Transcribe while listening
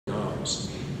nose,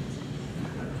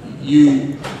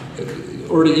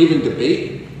 or to even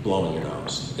debate blowing your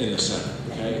nose in the Senate,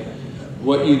 okay?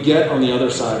 What you get on the other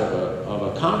side of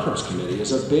a conference committee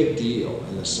is a big deal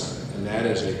in the Senate, and that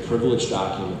is a privileged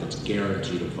document that's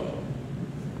guaranteed a vote.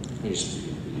 You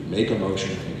make a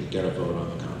motion and you get a vote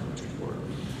on the conference report.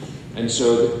 And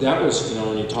so that was,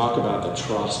 when you talk about the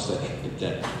trust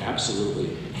that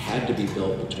absolutely had to be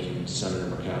built between Senator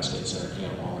Murkowski and Senator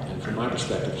Cantwell, and from my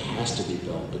perspective has to be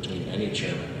built between any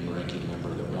chairman and ranking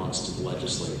member that wants to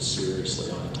legislate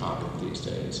seriously on a topic these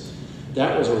days.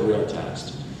 That was a real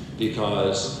test,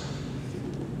 because,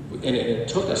 and it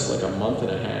took us like a month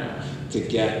and a half to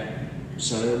get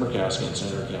Senator Murkowski and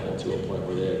Senator Cantwell to a point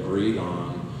where they agreed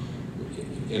on,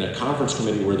 in a conference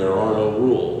committee where there are no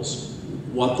rules,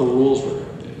 what the rules were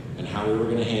going to be and how we were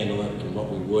going to handle it and what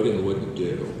we would and wouldn't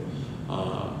do.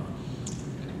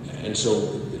 And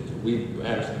so we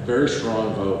had a very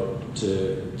strong vote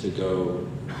to go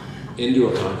into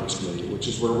a conference committee, which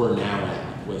is where we're now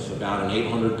at, with about an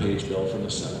 800-page bill from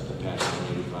the Senate that passed on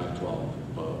an 85-12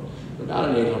 vote, about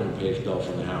an 800-page bill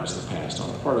from the House that passed on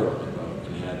a party line vote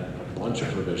and had a bunch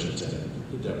of provisions in it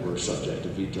that were subject to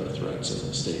veto threats in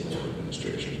the statement of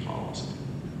administration policy.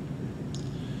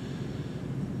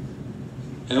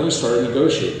 And then we started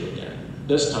negotiating again.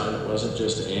 This time it wasn't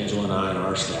just Angela and I and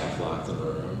our staff locked in the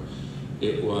room.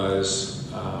 It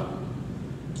was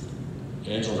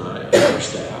Angela and I and our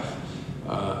staff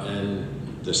and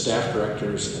the staff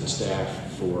directors and staff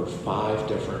for 5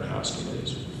 different House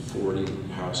committees, 40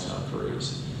 House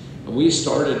conferees. And we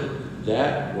started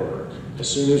that work as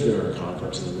soon as we were in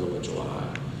conference in the middle of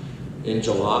July. In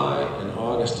July and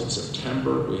August and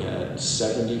September, we had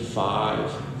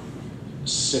 75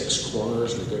 6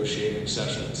 corners negotiating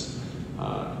sessions.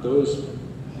 Those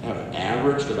have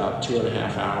averaged about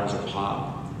 2.5 hours a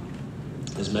pop.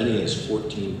 As many as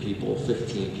 14 people,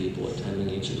 15 people attending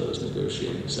each of those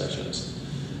negotiating sessions,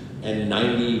 and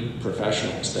 90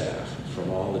 professional staff from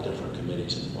all the different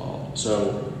committees involved.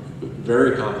 So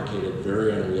very complicated,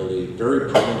 very unwieldy,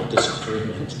 very prone to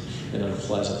disagreement and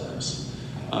unpleasantness.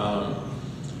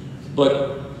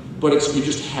 But you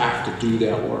just have to do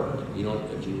that work.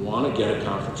 If you want to get a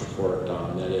conference report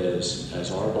done that is,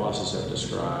 as our bosses have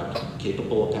described,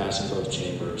 capable of passing both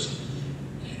chambers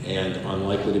and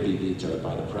unlikely to be vetoed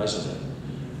by the president,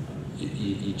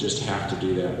 you just have to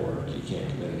do that work. You can't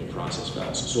commit any process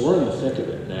fallacy. So we're in the thick of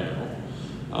it now.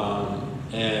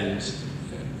 And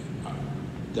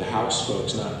the House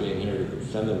folks not being here to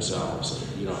defend themselves,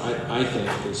 I think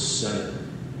the Senate,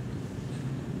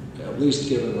 at least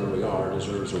given where we are,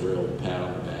 deserves a real pat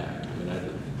on the back.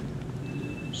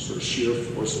 Sort of sheer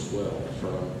force of will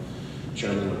from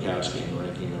Chairman Murkowski and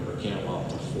Ranking Member Cantwell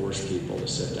to force people to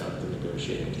sit down at the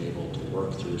negotiating table to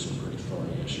work through some pretty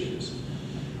thorny issues.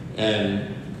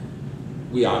 And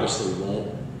we obviously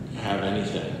won't have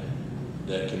anything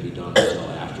that can be done until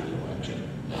after the election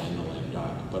in the lame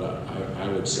duck. But I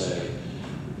would say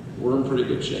we're in pretty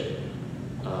good shape.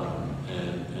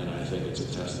 And I think it's a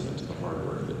testament to the hard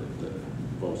work that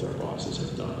both our bosses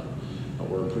have done.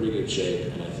 We're in pretty good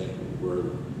shape, and I think we're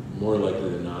more likely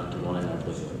than not to wind up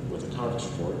with a conference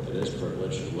report that is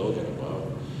privileged and will get a vote,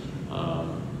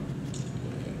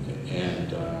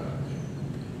 and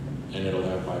it'll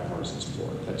have bipartisan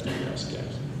support. That's my best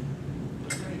guess.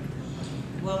 Great.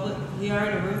 Well, we are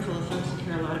in a room full of folks that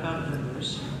care a lot about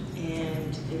numbers,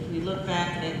 and if we look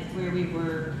back at where we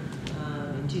were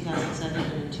in 2007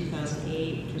 and in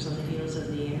 2008, which was on the heels of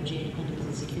the Energy Independence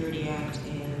and Security Act,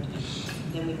 and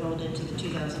then we rolled into the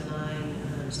 2009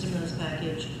 stimulus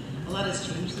package. A lot has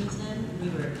changed since then. We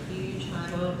were at huge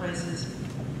high oil prices,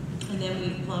 and then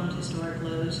we've plumbed historic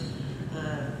lows.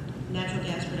 Natural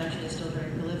gas production is still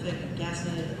very prolific. Gas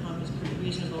net at the pump is pretty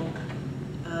reasonable.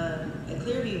 At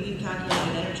Clearview, we've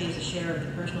calculated energy as a share of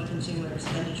the personal consumer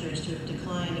expenditures to have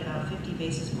declined about 50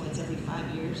 basis points every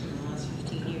 5 years in the last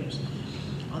 15 years,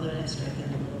 although it has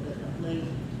strengthened a little bit of late.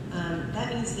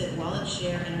 That means that wallet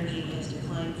share energy has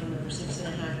declined from over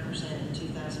 6.5% in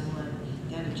 2001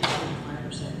 down to just over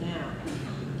 5% now.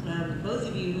 Both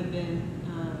of you have been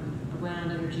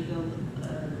around energy bill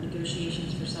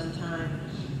negotiations for some time.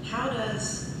 How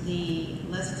does the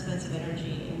less expensive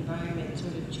energy environment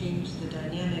sort of change the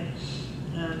dynamic?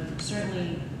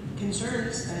 Certainly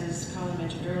concerns, as Colin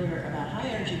mentioned earlier, about high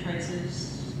energy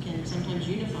prices can sometimes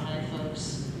unify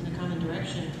folks in a common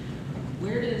direction.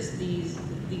 Where does these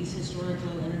historic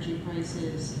low energy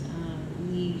prices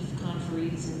leave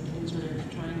conferees in sort of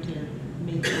trying to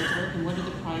make things work, and what are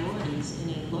the priorities in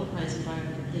a low price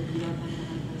environment that you don't have in a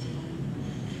high price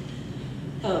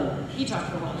environment? You talked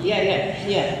for a while.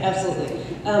 Yeah, absolutely.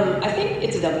 I think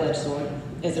it's a double-edged sword.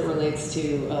 as it relates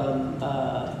to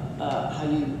how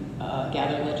you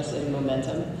gather legislative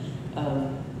momentum.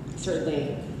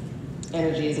 Certainly,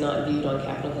 energy is not viewed on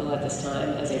Capitol Hill at this time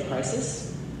as a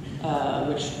crisis,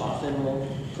 which often will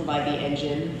provide the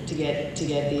engine to get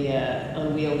the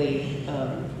unwieldy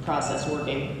process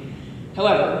working.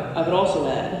 However, I would also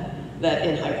add that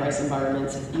in high-price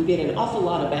environments, you get an awful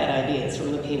lot of bad ideas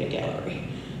from the peanut gallery.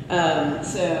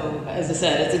 So, as I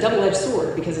said, it's a double-edged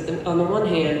sword because on the one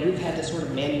hand, we've had to sort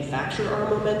of manufacture our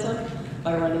momentum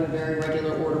by running a very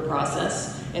regular order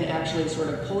process and actually sort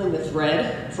of pulling the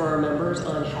thread for our members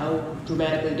on how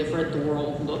dramatically different the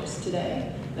world looks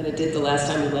today than it did the last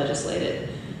time we legislated.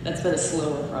 That's been a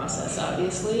slower process,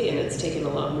 obviously, and it's taken a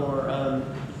lot more,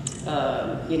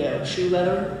 shoe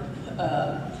leather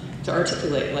to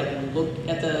articulate. Like, look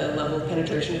at the level of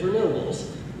penetration of renewables.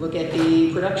 Look at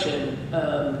the production,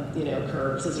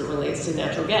 curves as it relates to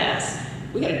natural gas.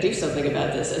 We got to do something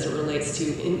about this as it relates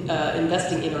to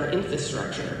investing in our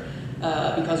infrastructure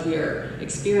because we are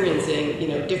experiencing,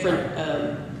 different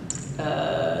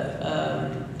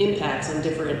impacts on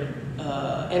different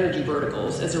energy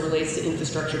verticals as it relates to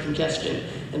infrastructure congestion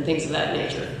and things of that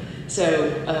nature.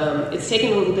 So it's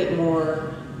taken a little bit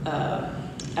more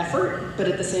effort, but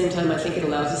at the same time, I think it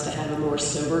allows us to have a more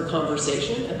sober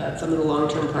conversation about some of the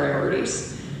long-term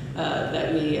priorities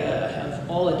that we have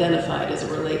all identified as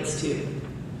it relates to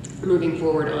moving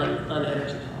forward on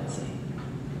energy policy.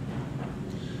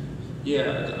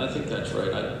 Yeah, I think that's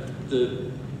right.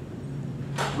 The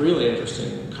really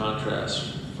interesting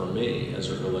contrast for me as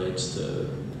it relates to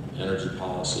energy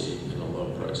policy in a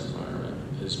low-price environment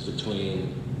is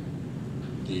between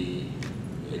the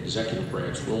executive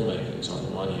branch rulemakings on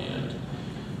the one hand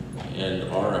and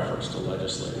our efforts to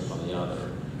legislate on the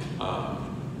other.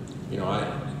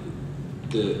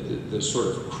 The sort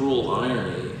of cruel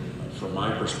irony from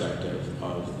my perspective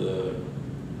of the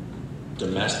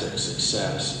domestic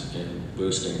success in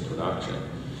boosting production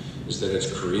is that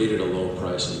it's created a low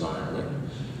price environment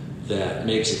that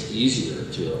makes it easier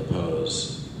to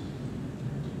oppose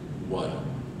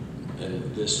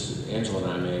and this, Angela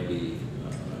and I may be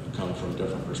come from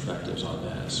different perspectives on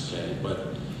this, okay?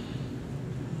 But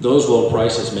those low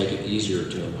prices make it easier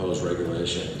to impose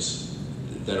regulations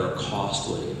that are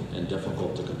costly and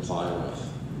difficult to comply with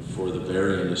for the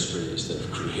very industries that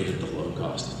have created the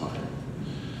low-cost environment.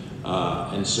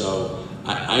 And so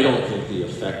I don't think the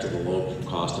effect of the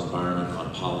low-cost environment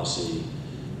on policy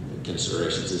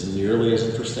considerations is nearly as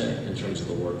interesting in terms of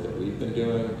the work that we've been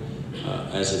doing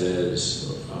as it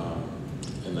is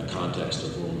in the context of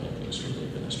rulemakings from the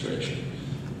administration.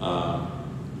 On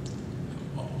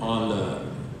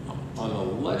the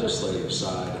legislative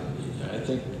side, I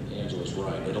think Angela's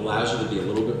right. It allows you to be a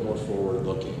little bit more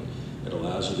forward-looking. It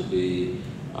allows you to be,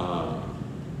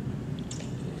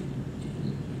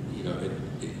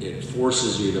 it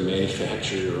forces you to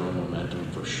manufacture your own momentum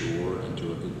for sure and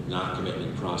to not commit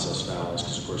any process fouls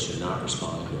because, of course, you're not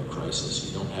responding to a crisis.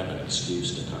 You don't have an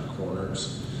excuse to cut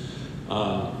corners.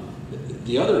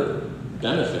 The other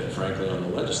benefit, frankly, on the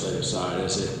legislative side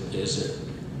is it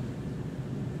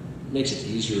makes it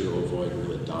easier to avoid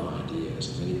really dumb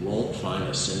ideas. I mean, you won't find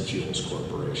a Synfuels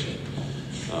corporation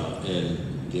in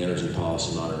the Energy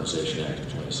Policy Modernization Act of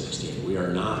 2016. We are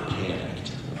not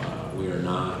panicked. We are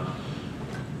not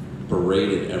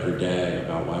berated every day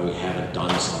about why we haven't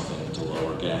done something to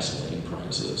lower gasoline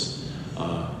prices.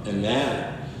 And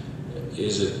that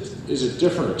is a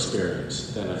different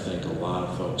experience than I think a lot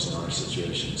of folks in our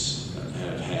situations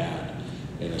have had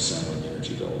in assembling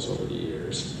energy bills over the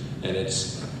years. And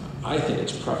I think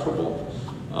it's preferable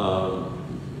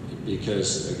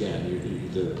because, again,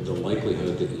 the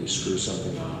likelihood that you screw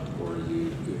something up or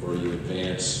you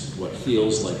advance what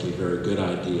feels like a very good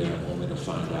idea only to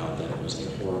find out that it was a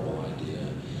horrible idea,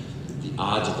 the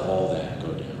odds of all that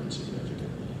go down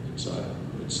significantly. So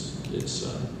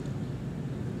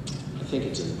I think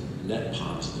it's a net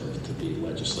positive to be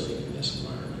legislating in this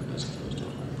environment as opposed to a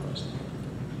high price environment.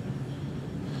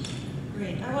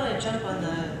 Great. I want to jump on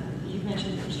you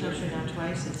mentioned infrastructure now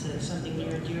twice. It's something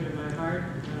near and dear to my heart,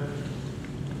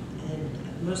 and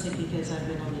mostly because I've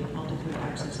been on the Alta-Code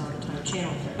Access all the time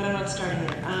channel. But I'm not starting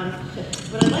there.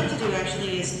 What I'd like to do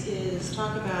actually is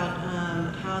talk about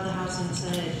how the House and the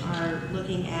Senate are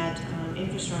looking at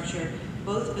infrastructure.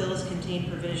 Both bills contain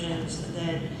provisions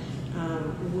that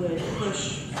would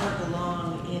push FERC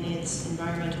along in its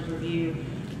environmental review.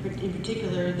 In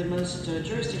particular, the most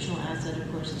jurisdictional asset, of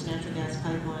course, is natural gas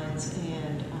pipelines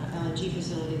and LNG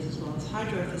facilities as well as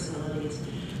hydro facilities.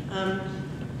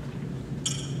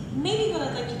 Maybe what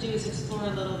I'd like to do is explore a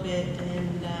little bit,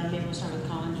 and maybe we'll start with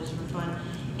Colin just for fun,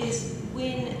 is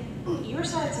when your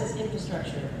side says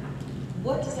infrastructure.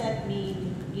 What does that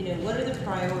mean? You know, what are the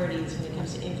priorities when it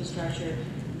comes to infrastructure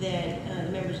that the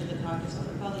members of the caucus on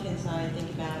the Republican side think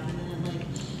about, and then like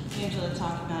Angela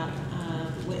talk about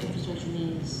what infrastructure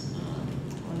means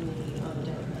on the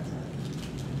Democrat side?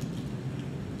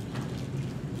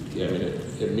 Yeah, I mean,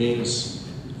 it means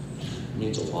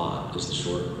a lot, is the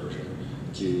short version,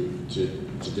 to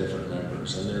different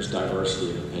members, and there's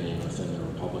diversity of opinion within the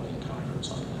Republican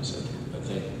conference on this. I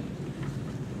think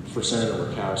for Senator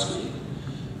Murkowski,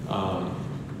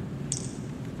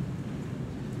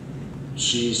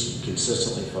 she's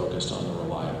consistently focused on the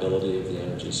reliability of the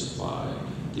energy supply,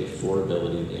 the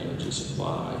affordability of the energy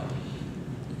supply,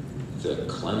 the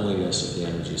cleanliness of the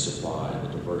energy supply, the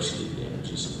diversity of the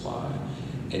energy supply.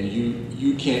 And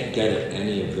you can't get at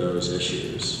any of those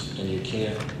issues, and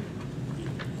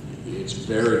it's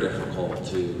very difficult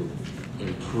to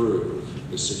improve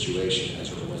the situation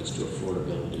as it relates to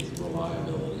affordability,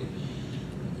 reliability,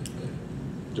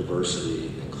 diversity,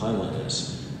 and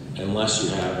cleanliness, unless you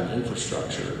have an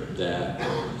infrastructure that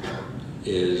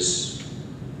is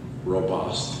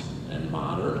robust and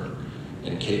modern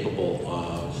and capable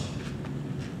of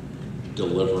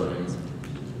delivering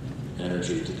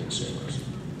energy to consumers.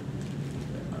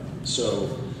 So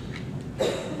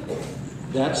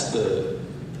that's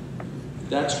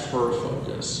her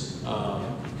focus.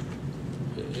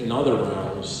 In other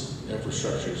realms,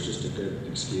 infrastructure is just a good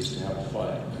excuse to have a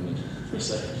fight. I mean,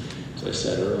 as I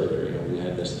said earlier, you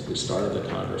know, we started the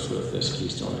Congress with this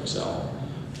Keystone XL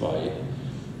fight.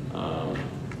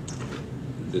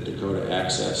 The Dakota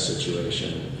Access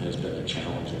situation has been a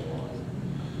challenging one.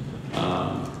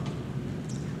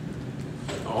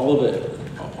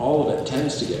 All of it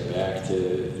tends to get back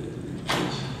to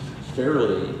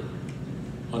fairly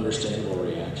understandable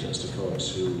reactions to folks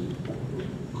who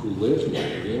live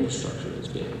near the infrastructure that's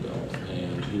being built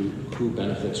and who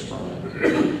benefits from it,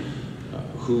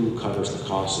 who covers the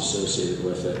costs associated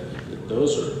with it.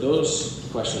 Those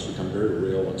questions become very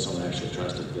real when someone actually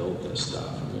tries to build this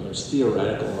stuff. I mean, it's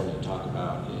theoretical when you talk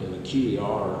about in the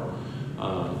QER.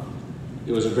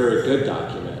 It was a very good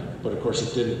document, but of course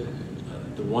it didn't.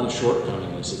 The one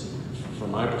shortcoming is,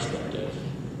 from my perspective,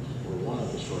 or one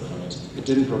of the shortcomings, it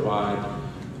didn't provide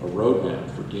a roadmap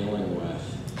for dealing with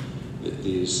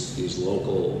these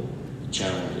local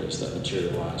challenges that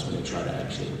materialize when you try to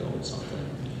actually build something.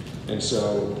 And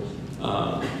so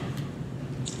I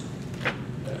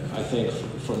think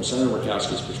from Senator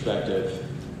Murkowski's perspective,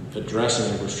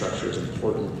 addressing infrastructure is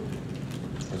important.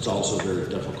 It's also very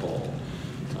difficult.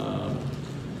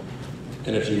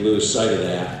 And if you lose sight of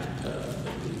that,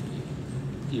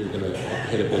 you're going to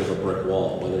hit a bit of a brick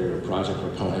wall, whether you're a project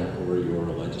proponent or you're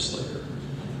a legislator.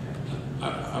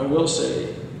 I will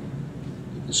say,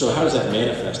 so how does that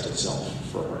manifest itself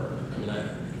for her? I mean,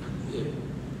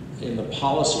 in the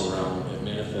policy realm, it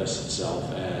manifests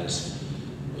itself as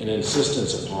an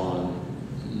insistence upon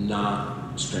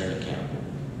not stranding capital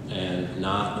and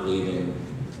not leaving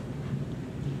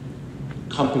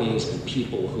companies and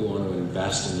people who want to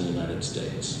invest in the United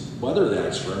States, whether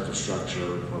that's for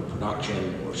infrastructure or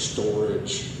production or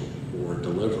storage or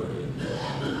delivery,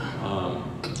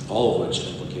 all of which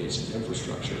implicates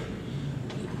infrastructure,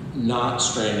 not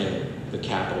stranding the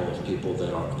capital of people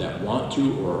that want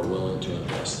to or are willing to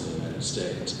invest in the United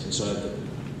States. And so,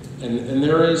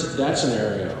 that's an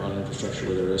area on infrastructure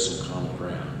where there is some common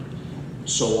ground,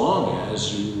 so long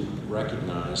as you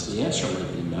recognize the answer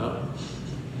might be no.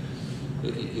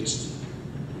 It's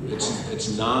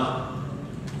not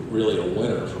really a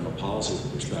winner from a policy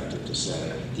perspective to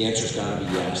say the answer's got to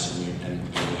be yes, and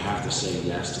you have to say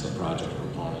yes to the project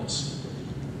proponents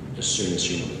as soon as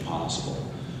humanly possible.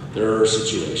 There are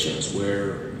situations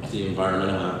where the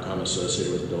environmental outcome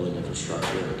associated with building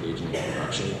infrastructure and engaging in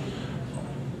production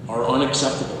are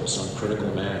unacceptable to some critical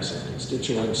mass of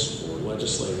constituents or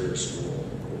legislators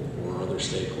or other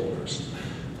stakeholders.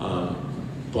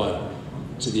 But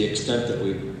to the extent that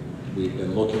we've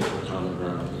been looking for common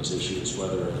ground on these issues,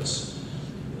 whether it's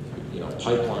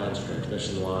pipelines,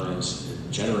 transmission lines,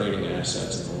 generating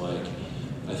assets, and the like,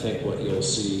 I think what you'll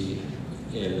see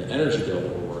in the energy bill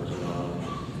that we're working on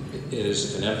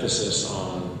is an emphasis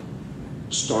on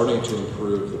starting to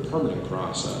improve the permitting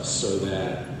process so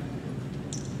that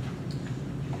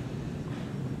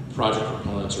project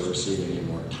proponents are receiving a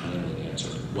more timely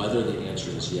answer, whether the answer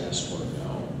is yes or no.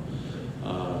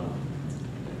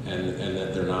 And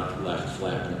that they're not left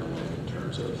flapping away in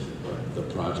terms of the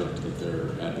project that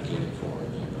they're advocating for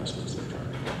and the investments they're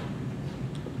trying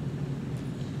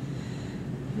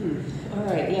to make. All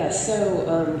right, yeah, so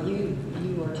you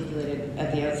articulated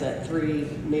at the outset, three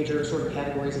major sort of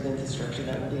categories of infrastructure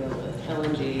that we're dealing with: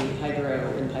 LNG,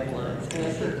 hydro, and pipelines. And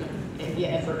I think, yeah,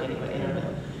 effort anyway, I don't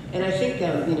know. And I think,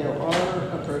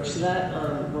 our approach to that,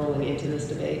 rolling into this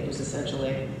debate was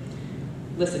essentially,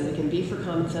 listen, we can be for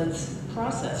common sense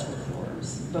process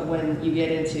reforms, but when you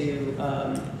get into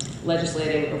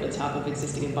legislating over the top of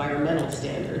existing environmental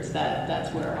standards,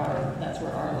 that's where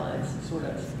our lines sort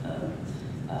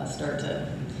of start to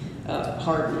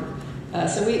harden.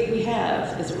 So we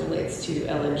have, as it relates to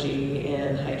LNG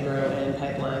and hydro and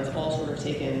pipelines, all sort of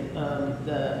taken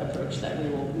the approach that we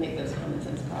will make those common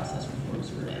sense process reforms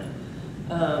for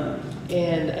now.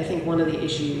 And I think one of the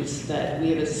issues that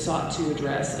we have sought to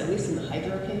address, at least in the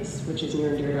hydro case, which is near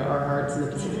and dear to our hearts in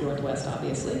the Pacific Northwest,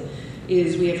 obviously,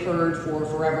 is we have heard for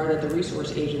forever that the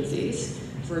resource agencies,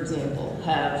 for example,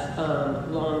 have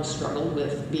long struggled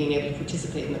with being able to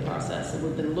participate in the process. And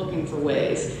we've been looking for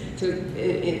ways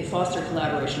to foster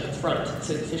collaboration up front.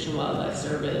 So the Fish and Wildlife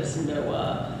Service,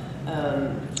 NOAA,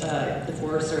 the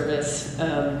Forest Service,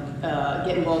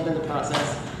 get involved in the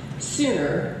process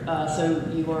sooner, so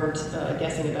you aren't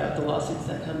guessing about the lawsuits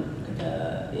that come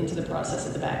into the process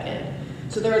at the back end.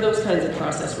 So there are those kinds of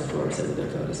process reforms that we've been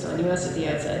focused on. You asked at the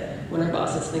outset, when our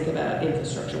bosses think about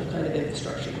infrastructure, what kind of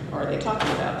infrastructure are they talking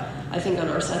about? I think on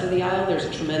our side of the aisle, there's a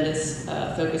tremendous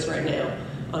focus right now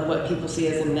on what people see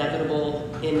as inevitable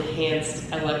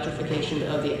enhanced electrification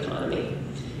of the economy.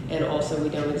 And also, we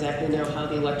don't exactly know how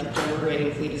the electric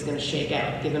generating fleet is going to shake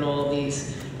out, given all of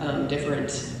these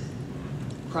different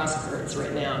cross currents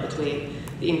right now between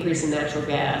the increase in natural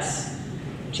gas,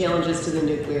 challenges to the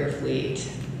nuclear fleet,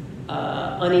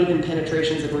 uneven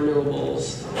penetrations of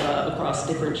renewables across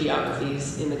different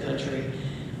geographies in the country.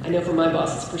 I know from my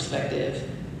boss's perspective,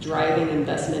 driving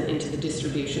investment into the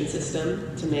distribution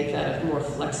system to make that a more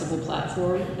flexible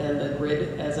platform and the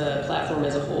grid as a platform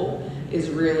as a whole is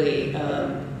really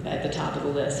at the top of the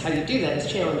list. How you do that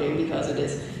is challenging because it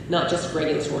is not just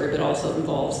regulatory, but also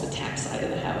involves the tax side of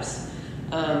the house.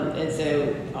 And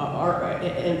so,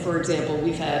 and for example,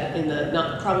 we've had in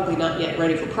the probably not yet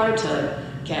ready for prime time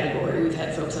category, we've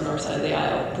had folks on our side of the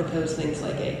aisle propose things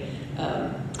like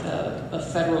a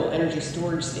federal energy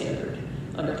storage standard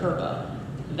under PURPA.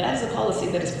 That is a policy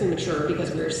that is premature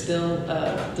because we're still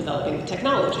developing the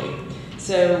technology.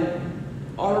 So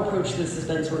our approach to this has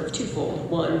been sort of twofold.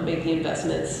 One, make the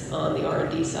investments on the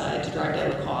R&D side to drive down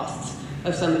the costs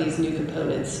of some of these new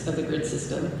components of the grid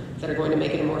system that are going to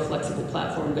make it a more flexible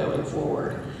platform going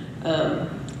forward.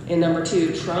 And number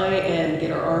two, try and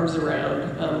get our arms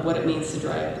around what it means to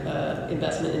drive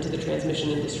investment into the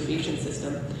transmission and distribution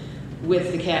system,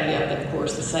 with the caveat that, of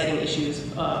course, the siting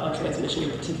issues on transmission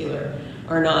in particular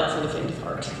are not for the faint of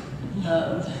heart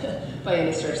by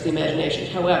any stretch of the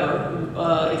imagination. However,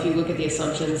 if you look at the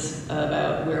assumptions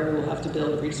about where we will have to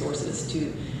build resources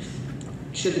to,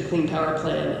 should the Clean Power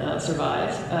Plan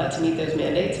survive to meet those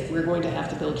mandates, we're going to have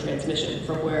to build transmission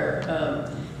from where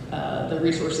the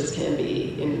resources can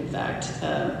be, in fact,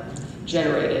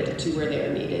 generated to where they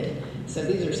are needed. So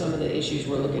these are some of the issues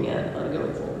we're looking at on a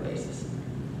going forward basis.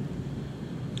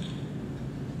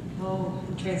 Oh,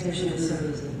 transmission is so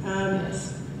easy.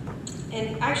 Yes.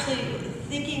 And actually,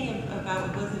 thinking about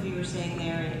what both of you were saying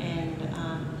there, and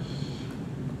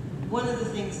one of the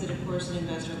things that, of course, an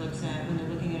investor looks at when they're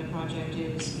looking at a project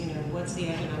is, what's the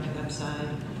economic upside,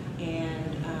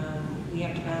 and we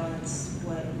have to balance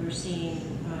what we're seeing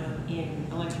in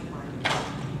electric markets.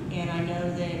 And I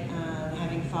know that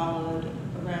having followed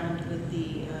around with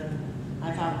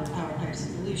I followed Power Pipes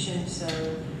Evolution, so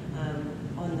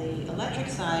on the electric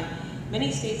side,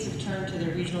 many states have turned to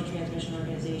their regional transmission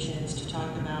organizations to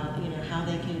talk about, how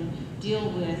they can deal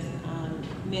with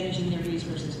managing their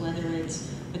resources, whether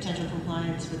it's potential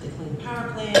compliance with the Clean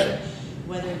Power Plan,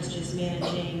 whether it's just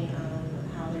managing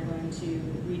how they're going to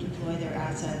redeploy their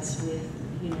assets with,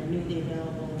 newly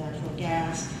available natural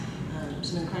gas,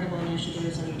 some incredible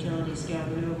initiatives on utility scale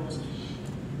renewables.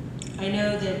 I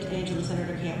know that Angela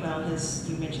Senator Cantwell has,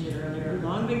 you mentioned it earlier,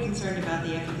 long been concerned about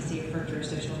the efficacy of FERC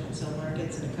jurisdictional wholesale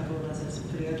markets, and a couple of us have some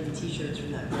pretty ugly t-shirts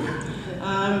from that group.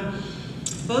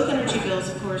 Both energy bills,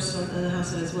 of course, on the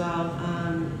House side as well,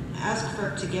 ask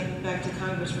FERC to get back to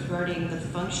Congress regarding the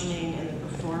functioning and the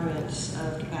performance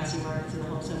of capacity markets and the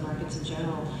wholesale markets in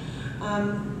general.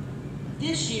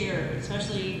 This year,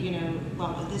 especially,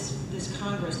 this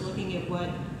Congress, looking at what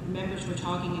members were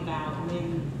talking about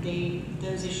when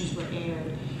those issues were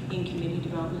aired in committee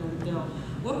development of the bill,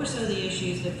 what were some of the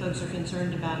issues that folks are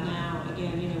concerned about now?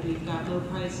 Again, we've got low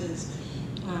prices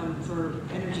for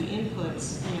energy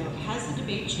inputs. Has the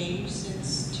debate changed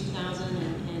since 2000,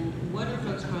 and what are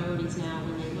folks' priorities now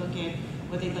when they look at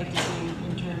what they'd like to see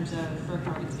in terms of FERC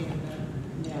markets getting better?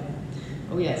 Yeah.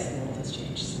 Oh yes, the world has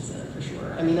changed since then, for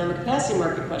sure. I mean, on the capacity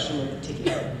market question in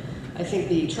particular, I think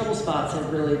the trouble spots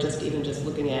have really just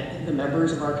looking at the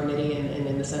members of our committee and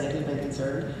in the Senate who've been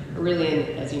concerned, are really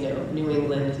in, as you know, New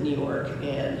England, New York,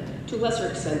 and to a lesser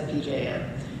extent,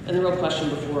 PJM. And the real question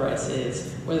before us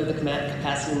is whether the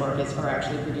capacity markets are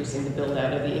actually producing the build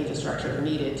out of the infrastructure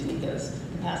needed to meet those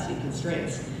capacity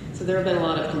constraints. So there have been a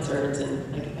lot of concerns in,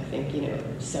 I think,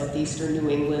 southeastern New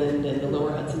England and the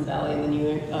lower Hudson Valley and the New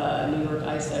York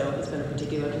ISO has been a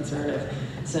particular concern of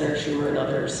Senator Schumer and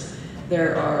others.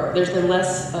 There's been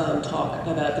less talk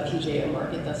about the PJM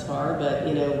market thus far, but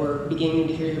we're beginning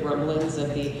to hear the rumblings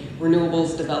of the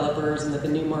renewables developers and that the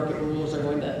new market rules are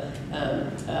going to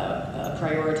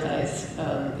prioritize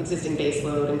existing base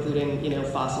load, including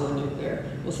fossil and nuclear.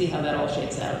 We'll see how that all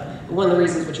shakes out. But one of the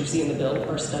reasons what you see in the bill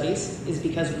are studies is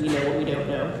because we know what we don't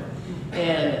know,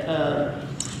 and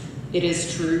it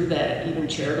is true that even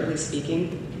charitably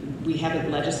speaking, we haven't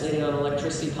legislated on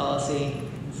electricity policy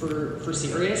for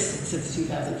serious since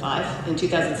 2005. In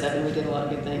 2007, we did a lot of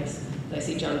good things. I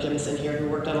see John Jemison here, who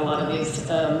worked on a lot of these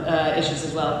issues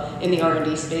as well in the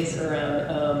R&D space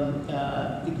around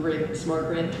the grid, smart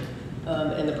grid,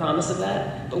 and the promise of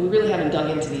that. But we really haven't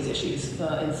dug into these issues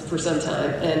for some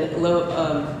time. And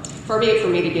far be it for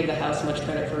me to give the House much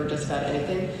credit for just about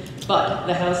anything, but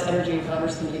the House Energy and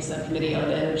Commerce Committee Subcommittee on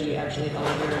Energy actually held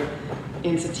a hearing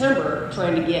in September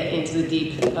trying to get into the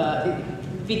deep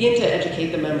begin to educate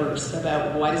the members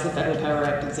about why does the Federal Power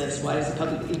Act exist, why does the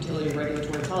Public Utility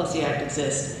Regulatory Policy Act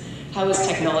exist, how is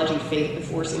technology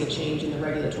forcing a change in the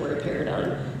regulatory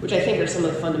paradigm, which I think are some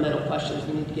of the fundamental questions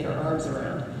we need to get our arms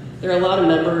around. There are a lot of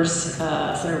members,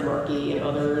 Senator Markey and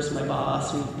others, my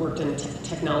boss, who worked in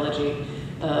technology,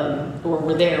 or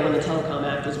were there when the Telecom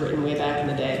Act was written way back in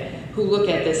the day, who look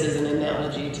at this as an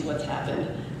analogy to what's happened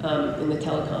in the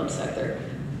telecom sector.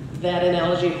 That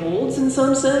analogy holds in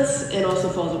some sense and also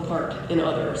falls apart in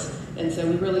others. And so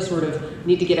we really sort of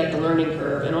need to get up the learning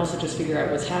curve and also just figure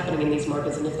out what's happening in these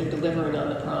markets and if they're delivering on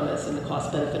the promise and the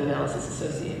cost-benefit analysis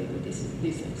associated with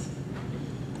these things.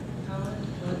 Colin,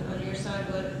 on your side,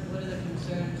 what are the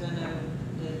concerns? I know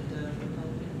that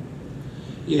Republican.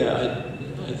 Yeah,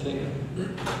 I think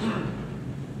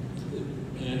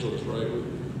Angela's right.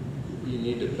 You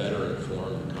need to better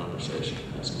inform the conversation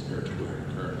as compared to where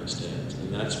it currently stands.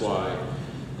 And that's why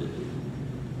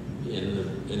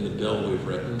in the bill we've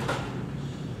written,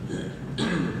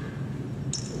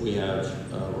 we have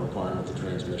a requirement that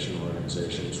transmission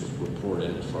organizations report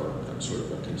in for sort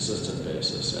of a consistent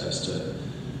basis as to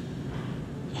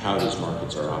how these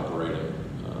markets are operating.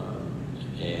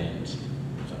 And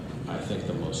I think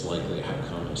the most likely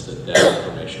outcome is that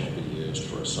information will be used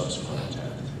for a subsequent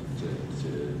attempt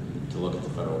to look at the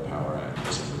Federal Power Act and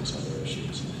some of these other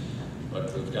issues.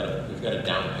 But we've got a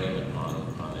down payment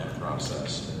on that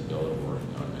process in the bill that we're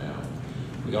working on now.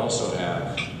 We also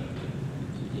have,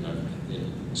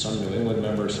 some New England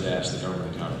members had asked the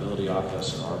Government Accountability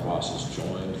Office, and our bosses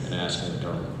joined in asking the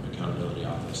Government Accountability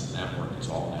Office, and that work has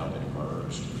all now been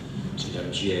merged. So you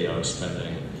have GAO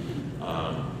spending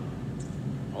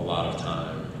a lot of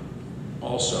time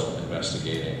also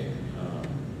investigating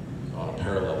on a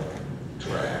parallel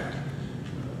track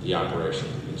the operation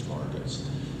of these markets.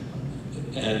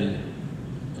 And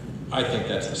I think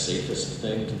that's the safest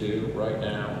thing to do right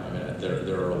now. I mean,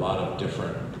 there are a lot of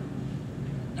different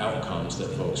outcomes that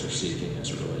folks are seeking as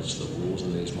it relates to the rules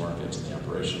in these markets and the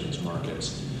operation of these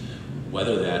markets,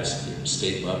 whether that's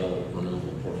state level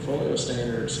renewable portfolio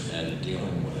standards and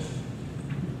dealing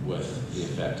with the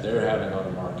effect they're having on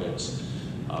the markets,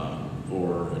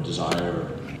 or a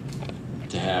desire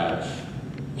to have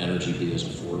energy be as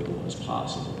affordable as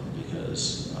possible,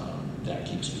 because that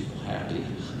keeps people happy.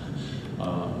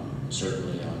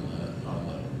 Certainly on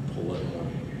the more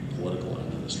political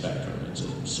end of the spectrum, it's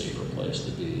a safer place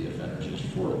to be if energy is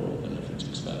affordable than if it's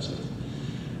expensive.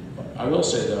 I will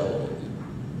say though,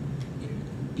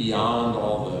 beyond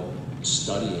all the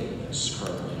studying that's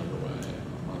currently underway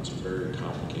on some very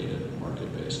complicated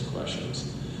market-based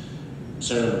questions,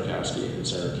 Senator Murkowski and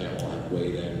Senator Campbell have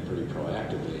weighed in pretty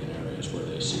proactively in areas where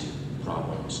they see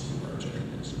problems emerging.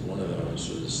 And so one of those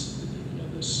was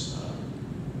this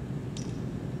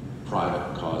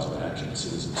private cause of action,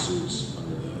 citizen suits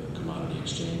under the Commodity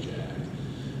Exchange Act,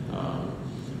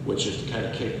 which has kind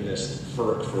of kicked this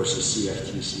FERC versus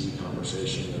CFTC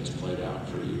conversation that's played out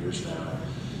for years now.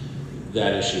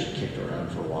 That issue kicked around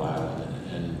for a while,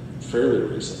 and fairly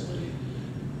recently,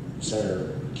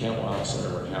 Senator Cantwell,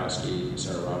 Senator Murkowski,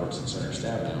 Senator Roberts, and Senator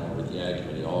Stabenow over at the Ag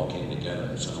Committee all came together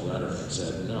and sent a letter and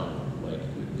said, no,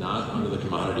 not under the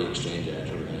Commodity Exchange Act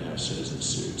are we going to have citizen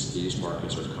suits. These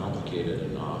markets are complicated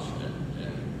enough,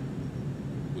 and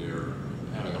we're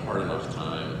having a hard enough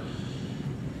time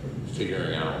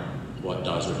figuring out what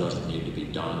does or doesn't need to be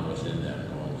done within them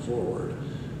going forward.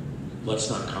 Let's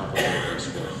not complicate this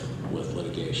with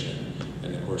litigation.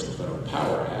 And of course, the Federal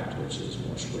Power Act, which is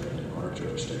more squarely in our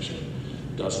jurisdiction,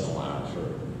 doesn't allow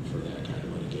for that kind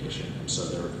of litigation. And so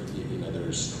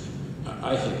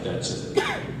I think that's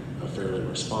a fairly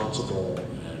responsible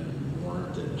and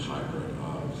warranted hybrid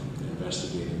of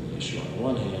investigating the issue on the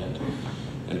one hand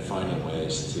and finding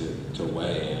ways to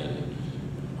weigh in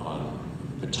on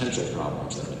potential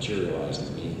problems that materialize in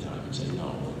the meantime and say,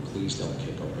 no, please don't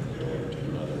kick open the door to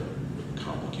another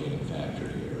complicating factor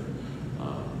here.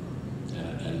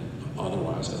 And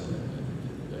otherwise,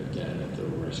 again, at the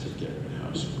risk of giving the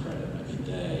House some credit, I think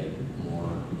they more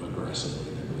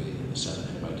aggressively than we in the Senate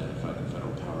have identified the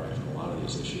Federal Power Act and a lot of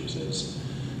these issues as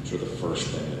sort of the first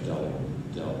thing that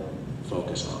they'll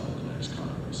focus on in the next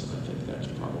Congress, and I think that's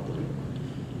probably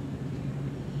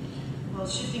Well,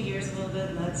 shifting gears a little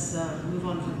bit, let's move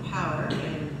on from power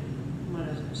and one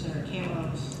of Senator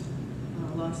Cantwell's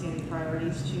longstanding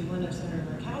priorities to one of Senator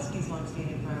Murkowski's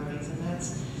longstanding priorities, and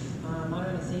that's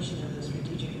modernization of the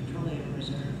Strategic Petroleum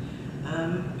Reserve.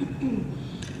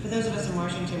 For those of us in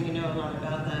Washington, we know a lot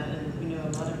about that, and we know a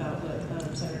lot about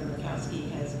what Senator Murkowski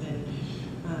has been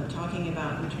talking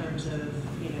about in terms of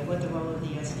what the role of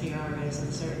the SPR is,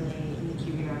 and certainly in the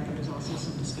QBR there was also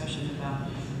some discussion about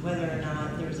whether or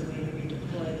not there's a way to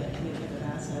redeploy that commitment of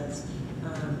assets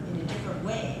in a different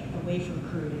way, away from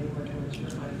crude and more towards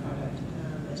refined product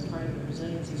as part of the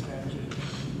resiliency strategy.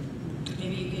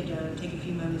 Maybe you could take a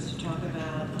few moments to talk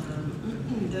about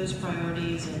those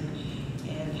priorities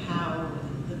and how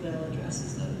the bill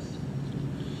addresses those.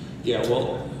 Yeah,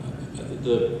 well,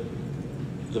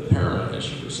 the paramount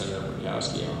issue for Senator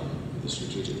Murkowski on the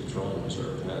Strategic Petroleum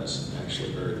Reserve has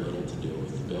actually very little to do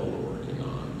with the bill we're working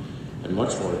on, and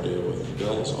much more to do with the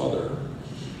bills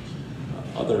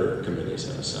other committees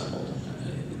have assembled.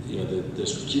 The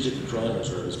Strategic Petroleum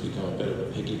Reserve has become a bit of a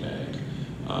piggy bank.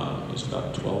 It's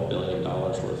about $12 billion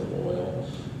worth of oil.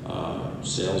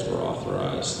 Sales were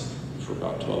authorized for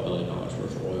about $12 billion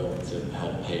worth of oil to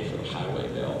help pay for the highway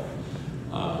bill.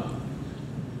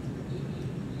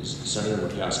 Senator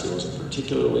Murkowski wasn't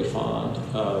particularly fond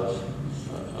of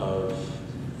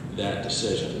that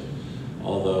decision,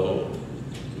 although,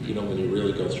 when you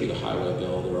really go through the highway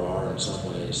bill, there are in some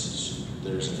ways,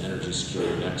 there's an energy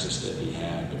security nexus that we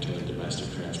have between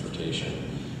domestic transportation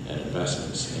and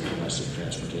investments in domestic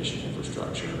transportation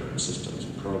infrastructure systems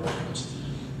and programs,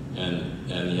 and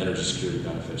the energy security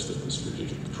benefits that the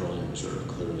Strategic Petroleum Reserve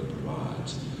clearly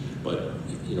provides. But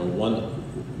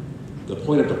the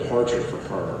point of departure for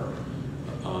her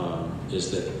is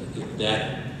that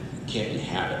can't be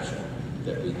habit forming.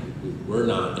 That we're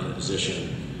not in a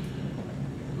position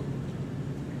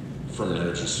from an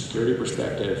energy security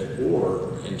perspective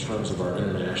or in terms of our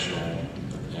international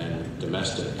and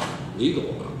domestic legal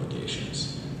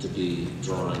obligations to be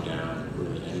drawing down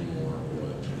really any more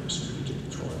oil from the Strategic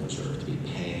Petroleum Reserve, to be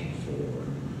paying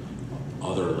for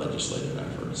other legislative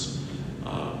efforts.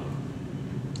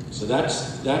 So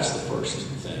that's the first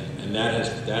thing, and that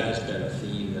has been a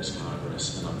theme this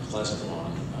Congress, an unpleasant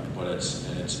one. But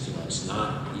it's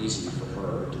not easy for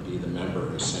her to be the member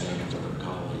who's saying to her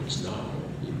colleagues, no,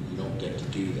 you don't get to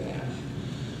do that.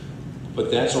 But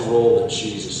that's a role that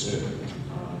she's assumed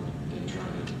in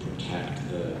trying to protect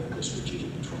the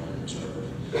Strategic Petroleum Reserve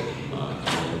and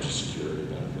the energy security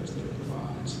benefits that it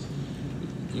provides.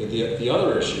 The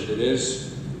other issue that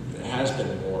has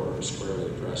been more squarely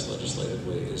addressed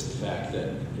legislatively is the fact that,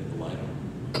 like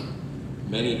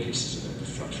many pieces of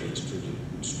infrastructure, the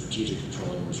Strategic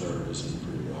Petroleum Reserve is in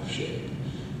pretty rough shape.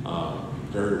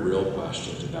 Very real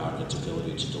questions about its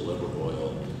ability to deliver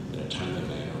oil in a timely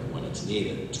manner when it's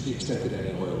needed, to the extent that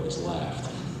any oil is left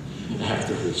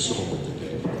after we've sold it to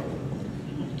pay for it.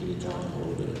 Can you tell I'm a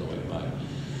little bit annoyed by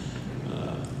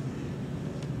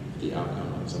the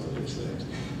outcome on some of these things?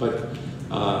 But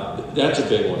that's a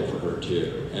big one for her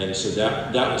too. And so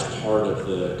that was part of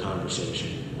the conversation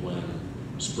when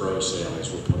SPRO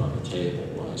sales were put on the table,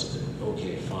 was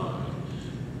okay, fine,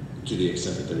 to the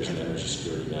extent that there's an energy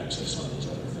security nexus on these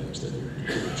other things that you're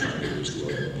trying to use the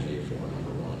oil to pay for,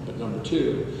 number one. But number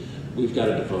two, we've got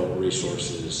to devote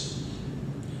resources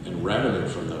and revenue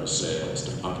from those sales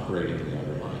to upgrading the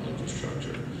underlying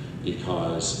infrastructure,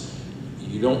 because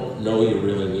you don't know you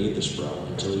really need the SPRO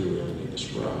until you really need the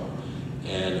SPRO.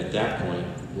 And at that point,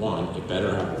 one, it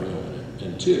better have oil in it,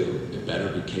 and two, it better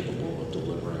be capable of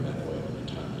delivering that oil in a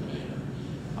timely manner.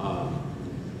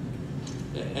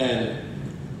 And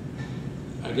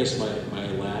I guess my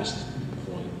last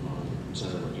point on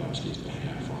Senator Murkowski's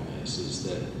behalf on this is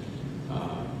that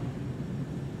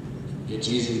it's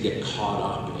easy to get caught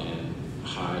up in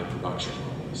high production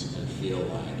levels and feel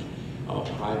like, oh,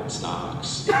 private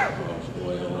stocks of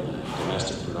oil and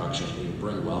domestic production, you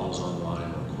bring wells online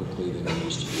more quickly than you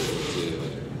used to be able to,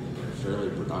 and they're fairly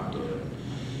productive.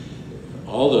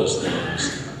 All those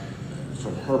things,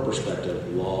 from her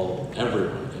perspective, lull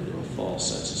everyone into a false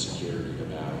sense of security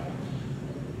about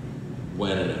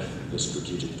when and if the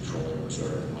Strategic Petroleum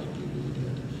Reserve might be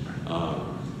needed.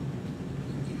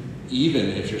 Even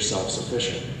if you're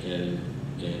self-sufficient in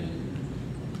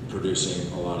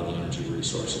producing a lot of the energy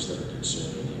resources that are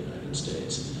consumed in the United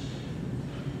States,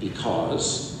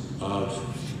 because of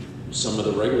some of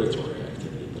the regulatory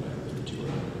activity that I alluded to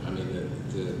earlier. I mean,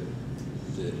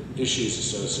 the issues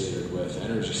associated with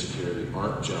energy security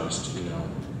aren't just,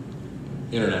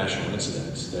 international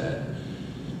incidents that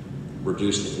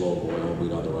reduce the flow of oil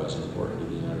we'd otherwise import into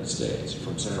the United States.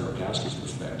 From Senator Murkowski's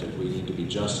perspective, we need to be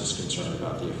just as concerned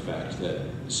about the effect that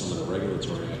some of the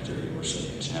regulatory activity we're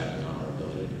seeing is having on our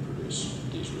ability to produce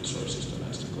these resources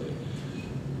domestically.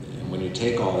 And when you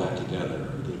take all that together,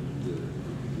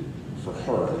 for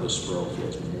her, the SPRO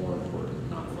feels more important,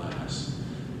 not less.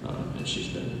 And she's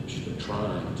been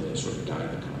trying to sort of guide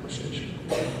the conversation.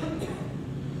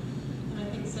 And I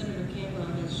think Senator Campbell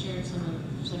has shared some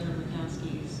of Senator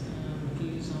Murkowski's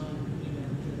views on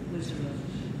the wisdom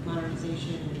of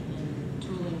modernization and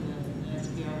tooling the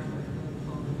SPR for going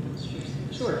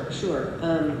forward. Sure.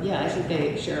 Yeah, I think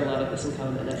they share a lot of this in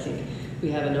common. I think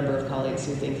we have a number of colleagues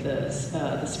who think the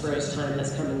SPRO's time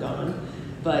has come and gone,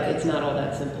 but it's not all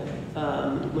that simple.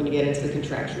 When you get into the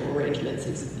contractual arrangements,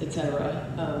 et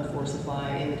cetera, for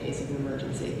supply in the case of an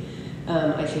emergency.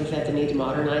 I think that the need to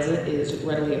modernize it is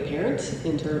readily apparent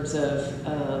in terms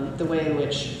of the way in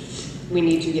which we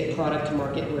need to get product to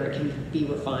market where it can be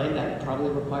refined. That probably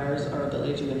requires our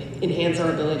ability to enhance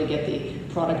our ability to get the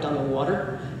product on the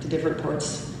water to different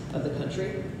parts of the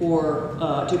country, or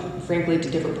frankly, to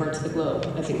different parts of the globe.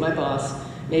 I think my boss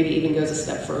maybe even goes a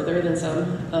step further than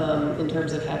some in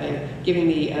terms of giving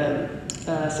the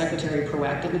secretary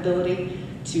proactive ability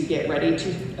to get ready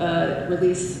to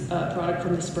release product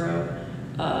from the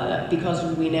SPRO, because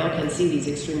we now can see these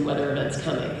extreme weather events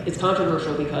coming. It's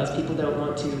controversial because people don't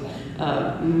want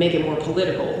to make it more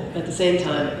political. At the same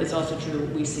time, it's also true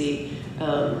we see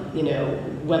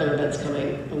weather events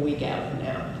coming a week out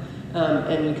now,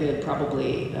 and we could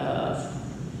probably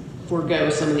forego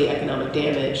some of the economic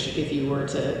damage if you were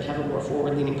to have a more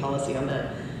forward-leaning policy on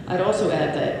that. I'd also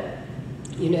add that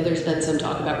there's been some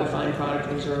talk about refined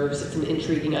product reserves. It's an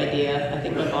intriguing idea. I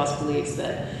think my boss believes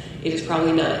that it is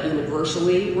probably not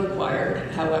universally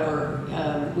required. However,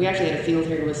 we actually had a field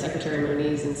hearing with Secretary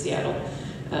Moniz in Seattle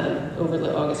over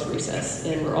the August recess,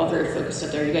 and we're all very focused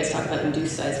up there. You guys talk about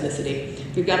induced seismicity.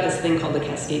 We've got this thing called the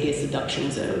Cascadia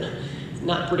Subduction Zone. It's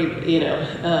not pretty,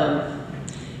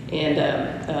 and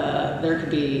there could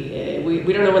be,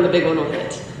 we don't know when the big one will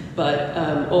hit. But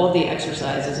all of the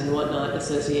exercises and whatnot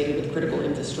associated with critical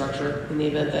infrastructure in the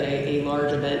event that a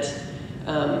large event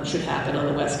should happen on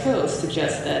the West Coast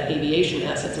suggest that aviation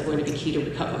assets are going to be key to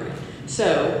recovery.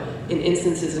 So in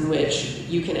instances in which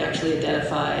you can actually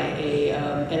identify a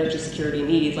energy security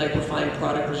need, like refined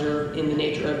product reserve in the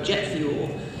nature of jet fuel,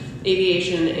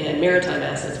 aviation and maritime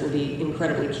assets will be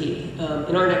incredibly key.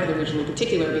 In our neck of the region in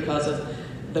particular, because of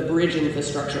the bridge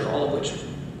infrastructure, all of which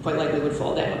quite likely would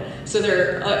fall down. So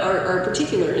there are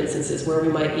particular instances where we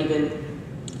might even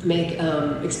make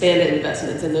expanded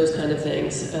investments in those kind of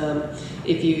things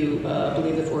if you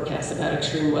believe the forecasts about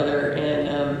extreme weather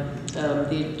and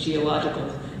the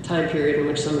geological time period in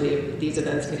which some of these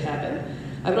events could happen.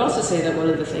 I would also say that one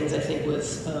of the things I think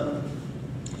was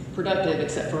productive,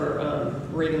 except for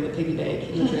raiding the piggy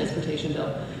bank in the transportation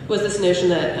bill, was this notion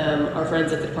that our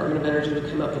friends at the Department of Energy would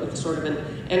come up with a sort of an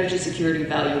energy security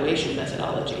valuation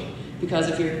methodology. Because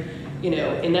if you're,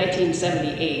 in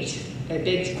 1978, a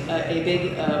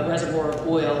big reservoir of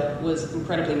oil was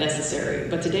incredibly necessary.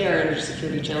 But today our energy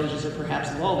security challenges are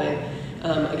perhaps evolving.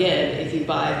 Again, if you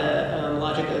buy the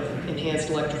logic of enhanced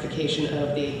electrification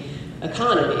of the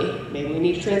economy, maybe we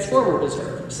need a transformer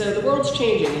reserve. So the world's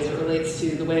changing as it relates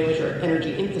to the way in which our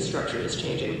energy infrastructure is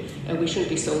changing, and we shouldn't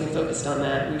be solely focused on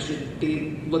that. We should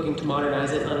be looking to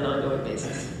modernize it on an ongoing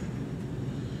basis.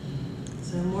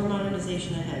 So more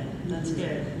modernization ahead. That's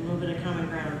good. A little bit of common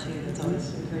ground too. That's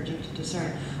always encouraging to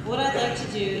discern. What I'd like to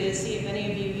do is see if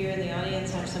any of you here in the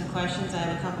audience have some questions. I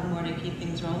have a couple more to keep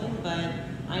things rolling, but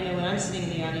I know when I'm sitting in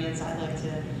the audience, I'd like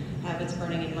to have what's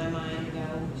burning in my mind go.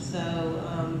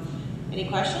 So, any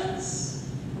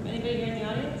questions from anybody here in the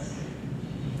audience?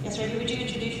 Yes, Reggie, would you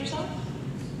introduce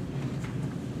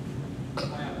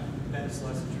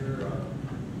Schlesinger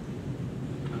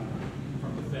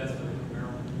from Bethesda,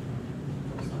 Maryland,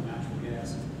 focused on natural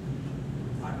gas.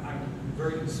 I'm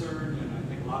very concerned, and I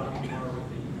think a lot of people are, with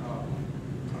the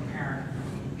apparent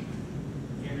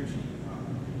energy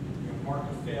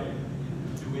market failure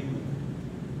in New England,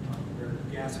 where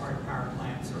gas-fired power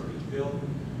plants are being built,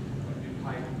 but new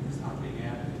pipe is not being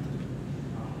added.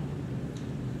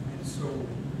 And so,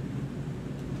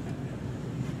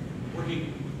 working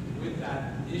with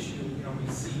that issue, we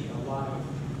see a lot of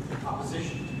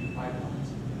opposition to new pipelines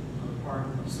on the part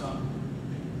of some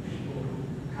people who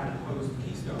had opposed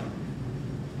Keystone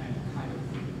and kind of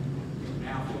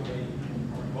now feel they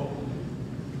are mobile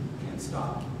can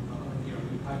stop new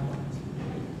pipelines.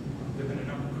 There have been a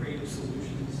number of creative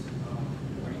solutions.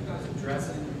 Are you guys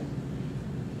addressing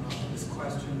this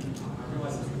question? I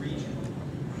realize it's regional,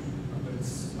 but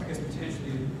it's, I guess,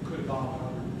 potentially could evolve in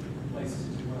other places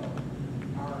as well.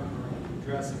 How are you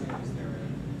addressing it? Is there a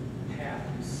path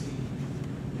you see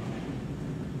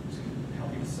to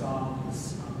helping solve this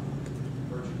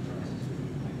emerging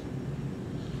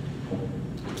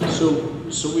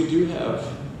crisis? So we do have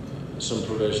some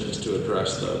provisions to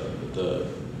address the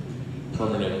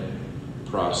permitting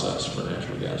process for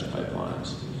natural gas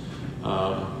pipelines,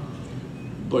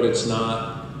 but it's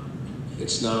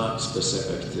not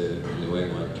specific to New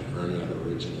England or any other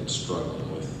region that's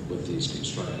struggling with these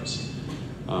constraints,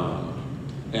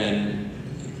 and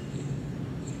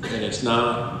it's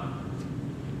not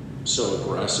so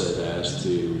aggressive as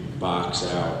to box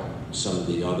out some of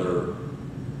the other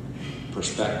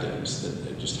perspectives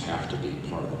that just have to be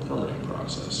part of the permitting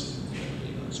process.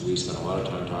 So we spent a lot of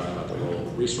time talking about the role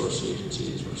of resource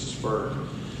agencies versus FERC,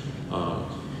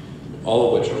 all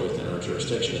of which are within our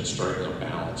jurisdiction, and striking a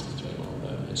balance between all of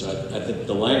them. And so I think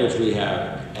the language we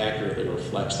have accurately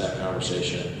reflects that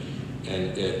conversation,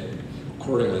 and it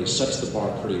accordingly sets the bar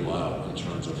pretty low in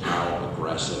terms of how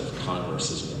aggressive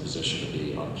Congress is in a position to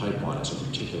be on pipelines in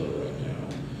particular right now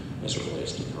as it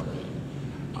relates to permitting.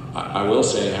 I will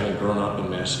say, having grown up in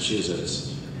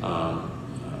Massachusetts,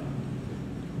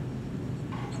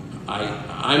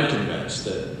 I'm convinced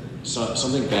that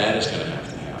something bad is going to have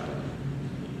to happen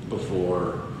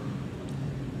before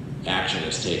action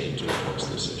is taken to address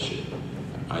this issue.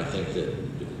 I think that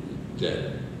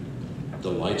the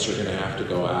lights are going to have to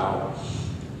go out,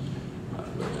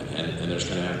 and there's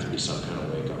going to have to be some kind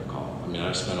of wake-up call. I mean,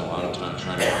 I've spent a lot of time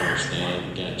trying to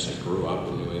understand, again, because I grew up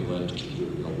in New England,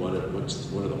 what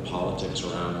are the politics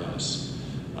around this?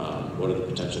 What are the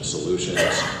potential solutions?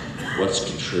 What's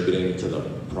contributing to the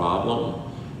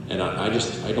problem? And I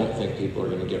don't think people are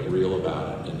going to get real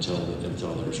about it until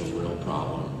there's a real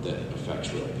problem that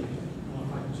affects real people. Well,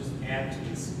 if I could just add to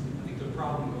this, I think the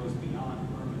problem goes beyond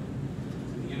permitting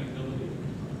to the inability,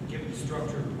 given the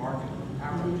structure of the market,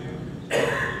 power generators, you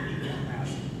need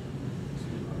capacity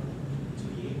to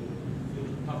be able to feel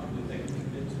comfortable that they can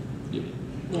commit to. Yep.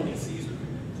 PCs are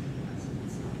committed to capacity.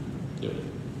 Yep.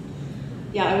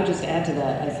 Yeah, I would just add to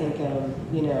that. I think,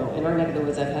 in our neck of the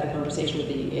woods, I've had a conversation with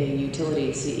a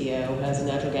utility CEO who has a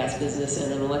natural gas business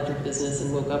and an electric business,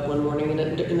 and woke up one morning in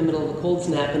the middle of a cold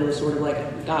snap and was sort of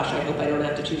like, gosh, I hope I don't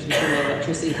have to choose between my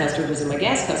electricity customers and my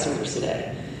gas customers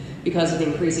today, because of the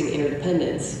increasing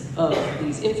interdependence of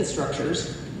these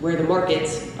infrastructures where the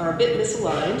markets are a bit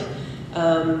misaligned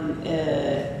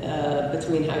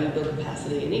between how you build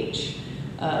capacity in each.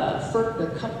 FERC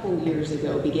a couple years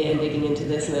ago began digging into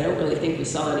this, and I don't really think we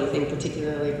saw anything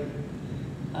particularly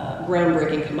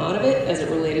groundbreaking come out of it as it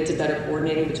related to better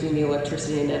coordinating between the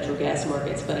electricity and natural gas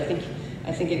markets. But I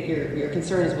think your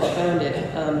concern is well founded.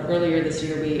 Earlier this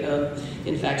year, we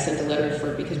in fact sent a letter to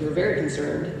FERC because we were very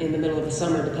concerned in the middle of the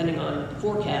summer, depending on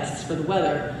forecasts for the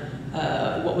weather,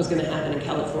 what was going to happen in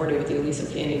California with the Aliso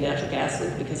Canyon natural gas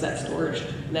loop, because that storage,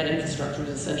 that infrastructure was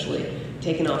essentially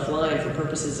taken offline for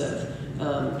purposes of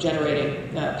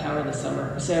generating power in the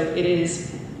summer. So it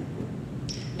is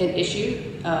an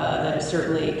issue that is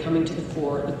certainly coming to the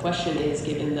fore. The question is,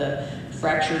 given the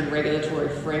fractured regulatory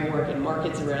framework and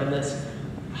markets around this,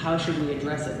 how should we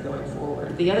address it going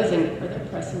forward? The other thing, are there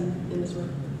press in this room?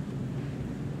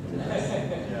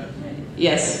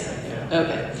 Yes?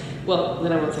 Okay. Well,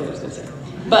 then I won't say what I was going to say.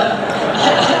 But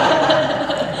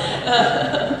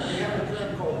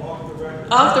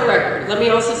off the record, let me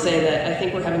also say that I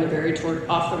think we're having a very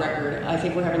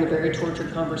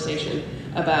tortured conversation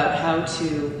about how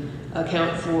to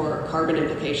account for carbon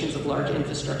implications of large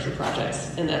infrastructure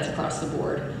projects, and that's across the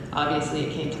board. Obviously,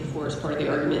 it came to the fore as part of the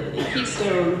argument in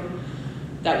Keystone.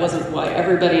 That wasn't why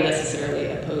everybody necessarily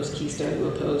opposed Keystone who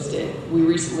opposed it. We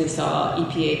recently saw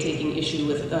EPA taking issue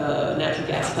with a natural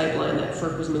gas pipeline that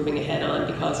FERC was moving ahead on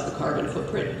because of the carbon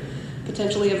footprint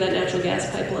potentially of that natural gas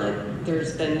pipeline.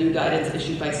 There's been new guidance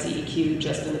issued by CEQ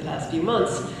just in the past few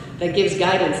months that gives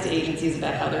guidance to agencies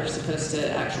about how they're supposed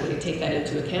to actually take that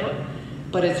into account.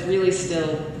 But it's really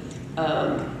still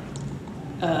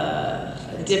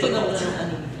difficult.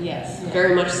 Yes, Yeah.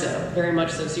 very much so, very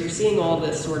much so. So you're seeing all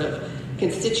this sort of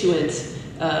constituent,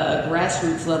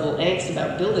 grassroots level angst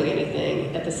about building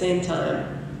anything. At the same time,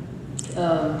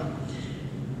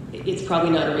 it's probably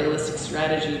not a realistic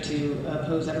strategy to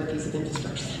oppose every piece of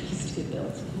infrastructure that needs to get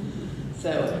built.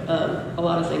 So a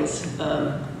lot of things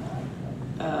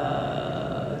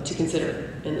to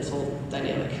consider in this whole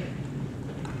dynamic.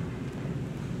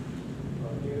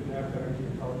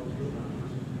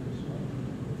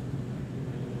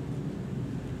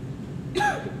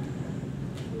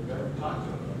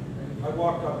 I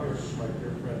walked up here with my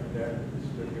dear friend Dan, who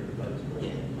stood here to this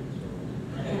question.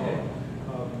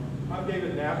 I'm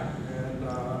David Knapp, and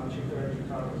I'm Chief Energy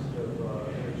Economist of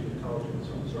Energy Intelligence.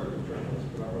 I'm sort of a journalist,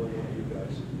 but I'm really one of you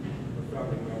guys. I'm a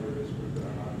founding member of this group that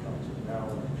I'm on council now,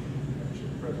 and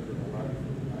actually president-elect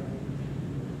in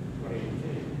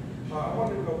 2018. I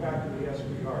wanted to go back to the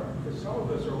SPR, because some of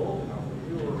us are old enough that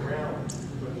we were around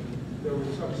when there was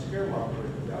some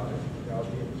scaremongering about it, about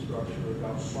the infrastructure,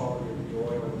 about the quality of the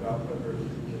oil, about whether it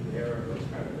was in the air, and those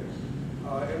kind of things.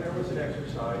 And there was an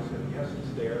exercise, and yes,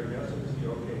 it's there, yes, it's the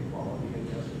okay quality, and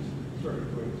yes, it's sort of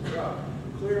doing its job.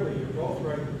 Clearly, you're both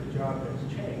right that the job has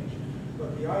changed,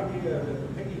 but the idea that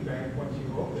the piggy bank, once you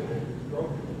open it, is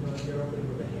broken. It doesn't get opened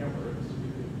with a hammer.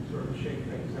 You can sort of shake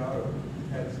things out of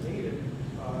as needed.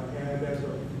 And as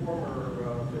a former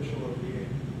official of the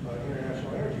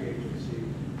International Energy Agency,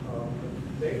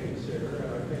 they consider,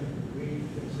 and I think we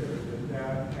consider, that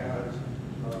that has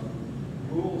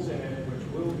rules in it which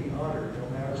will be honored no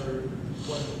matter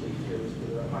what the leak is to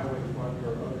the highway fund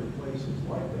or other places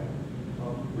like that.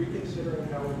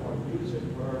 Reconsidering how we want to use it,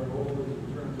 what our role is in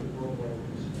terms of global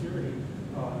energy security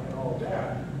and all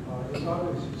that, is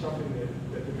obviously something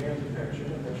that demands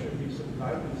attention, and there should be some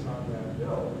guidance on that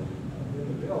bill, in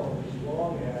the bill, as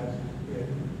long as it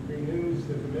renews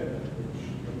the commitment, which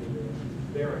is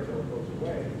there until it goes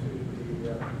away, to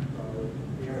the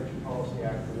Energy Policy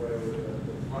Act, or whatever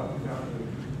the founding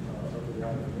of the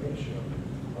United Nations.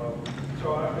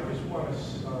 So I just want to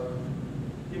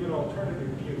give an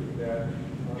alternative view that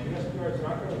the SPR is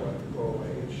not going to let it go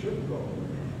away. It shouldn't go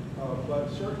away. But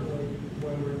certainly,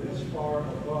 when we're this far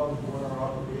above what our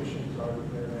obligations are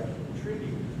with international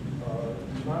treaty,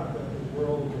 not that the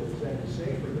world is any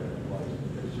safer than it was, but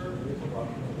there certainly is a lot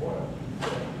more oil. So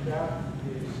that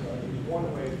is one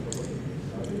way to look at this.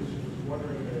 I was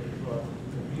wondering if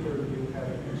either of you have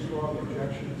any strong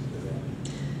objections to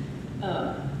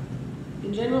that.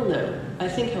 In general, no. I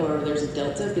think, however, there's a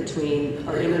delta between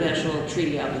our international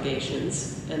treaty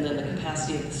obligations and then the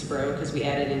capacity of the SPRO, because we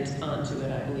added it onto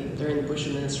it, I believe, during the Bush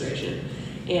administration.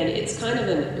 And it's kind of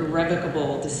an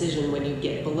irrevocable decision when you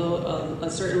get below a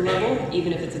certain level,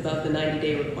 even if it's above the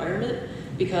 90-day requirement,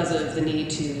 because of the need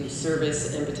to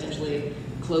service and potentially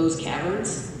close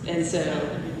caverns. And so,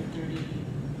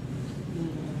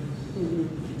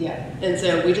 yeah. And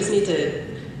so we just need to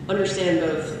understand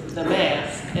both the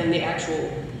math and the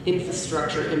actual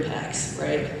infrastructure impacts,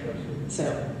 right?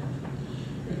 So.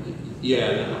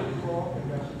 Yeah.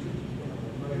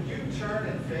 Could you turn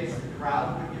and face the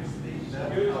crowd when you speak?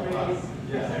 That would help us.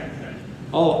 Yeah.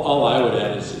 All I would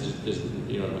add is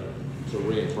to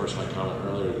reinforce my comment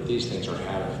earlier that these things are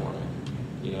habit forming.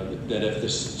 That if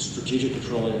this strategic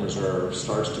petroleum reserve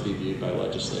starts to be viewed by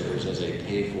legislators as a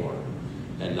pay for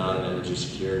and not an energy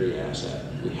security asset,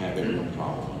 we have a real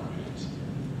problem on our hands.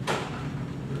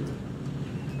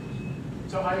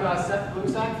 So I'm Seth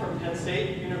Blumsack from Penn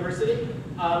State University.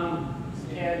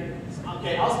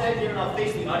 Okay, I'll stand here and I'll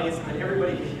face the audience and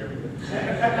everybody can hear me.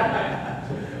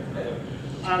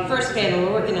 First panel,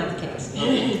 we're working out the kinks.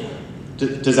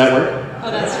 Does that work?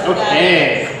 Oh, that's right.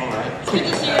 Okay. All right. It's good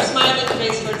to see your smiling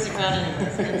face towards the crowd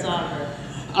anyways. It's awkward.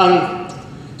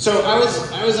 So I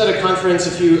was at a conference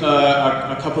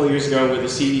a couple of years ago with the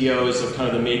CEOs of kind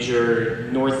of the major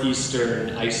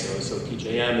northeastern ISOs, so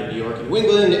PJM in New York and New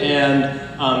England, and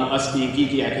us being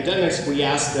geeky academics, we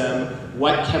asked them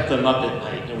what kept them up at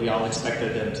night, and we all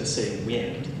expected them to say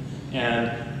wind.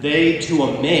 And they, to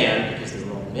a man, because they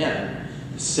were all men,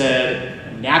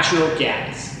 said natural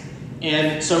gas.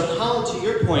 And so, Colin, to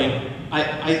your point,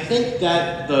 I think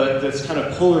that this kind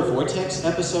of polar vortex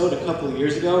episode a couple of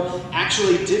years ago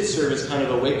actually did serve as kind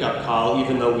of a wake-up call,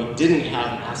 even though we didn't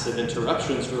have massive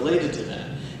interruptions related to that.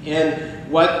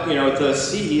 And what the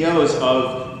CEOs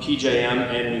of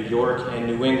PJM and New York and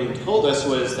New England told us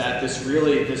was that this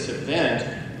event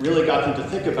really got them to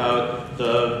think about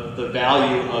the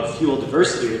value of fuel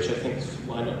diversity, which I think,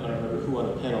 I don't remember who on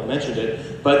the panel mentioned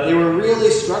it, but they were really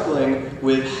struggling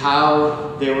with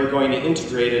how they were going to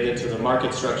integrate it into the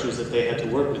market structures that they had to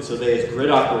work with. So they, as grid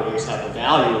operators, had the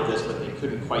value of this, but they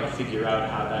couldn't quite figure out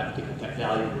how to get that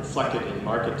value reflected in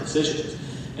market decisions.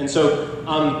 And so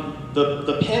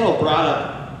the panel brought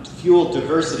up fuel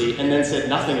diversity and then said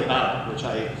nothing about it, which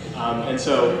I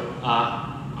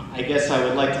guess I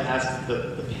would like to ask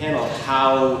the panel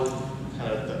how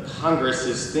the Congress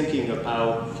is thinking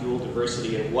about fuel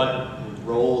diversity and what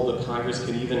role the Congress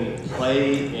can even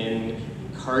play in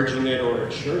encouraging it or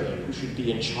ensuring it. Who should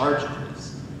be in charge of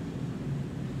this?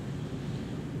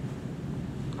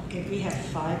 Okay, we have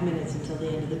 5 minutes until the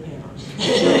end of the panel.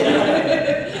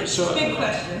 Big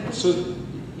question. So,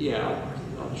 yeah,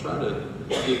 I'll try to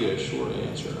give you a short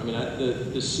answer. I mean,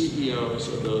 the CEOs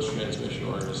of those transmission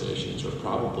organizations are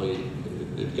probably,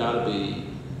 they've got to be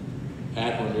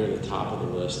at or near the top of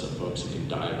the list of folks who can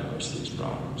diagnose these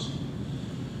problems.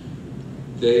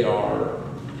 They are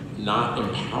not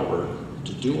empowered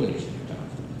to do anything about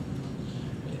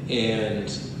them. And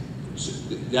so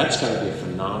that's got to be a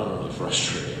phenomenally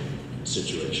frustrating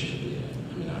situation to be in.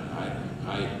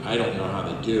 I mean, I don't know how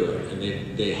they do it. And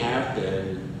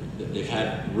they've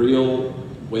had real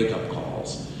wake-up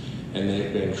calls, and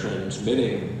they've been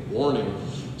transmitting warning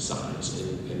signs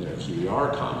in their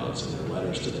QER comments and their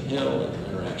letters to the Hill and their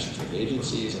interactions with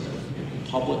agencies and their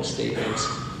public statements.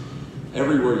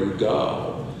 Everywhere you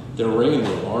go, they're ringing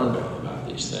the alarm bell about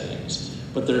these things,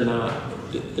 but they're not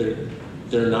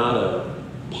a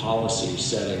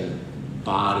policy-setting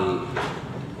body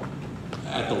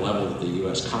at the level that the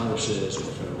U.S. Congress is, or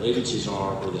federal agencies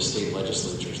are, or the state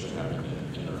legislatures they're having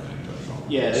to interact with.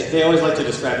 Yeah, they always like to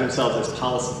describe themselves as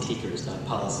policy takers, not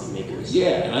policy makers.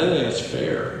 Yeah, and I think that's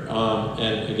fair.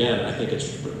 And again, I think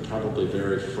it's probably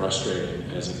very frustrating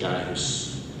as a guy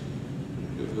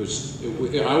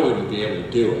I wouldn't be able to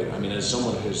do it. I mean, as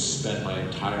someone who's spent my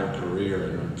entire career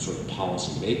in a sort of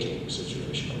policy-making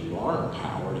situation, you are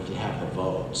empowered if you have the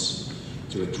votes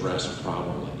to address a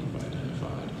problem that you've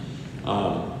identified.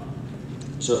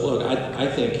 So look, I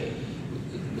think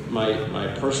my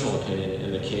personal opinion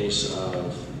in the case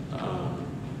of,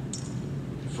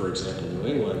 for example, New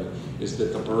England, is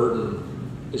that the burden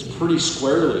is pretty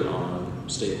squarely on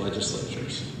state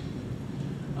legislatures.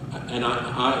 And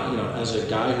as a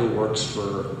guy who works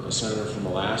for a senator from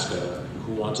Alaska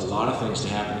who wants a lot of things to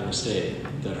happen in the state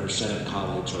that her Senate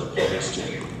colleagues are opposed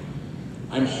to,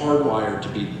 I'm hardwired to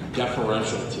be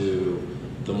deferential to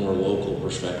the more local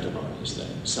perspective on these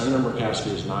things. Senator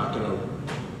Murkowski is not going to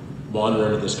wander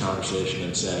into this conversation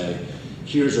and say,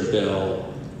 here's a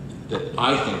bill that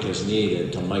I think is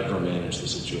needed to micromanage the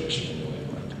situation in New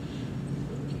England.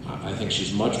 I think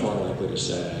she's much more likely to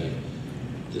say,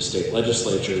 the state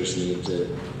legislatures need to,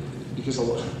 because a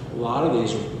lot of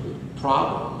these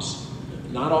problems,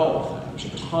 not all of them,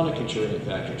 there's a ton of contributing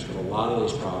factors, but a lot of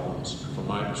these problems, from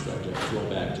my perspective, flow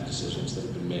back to decisions that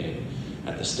have been made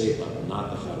at the state level,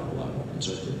 not the federal level. And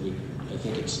so I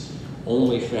think it's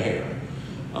only fair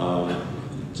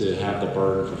to have the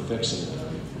burden for fixing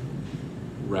them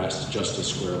rest just as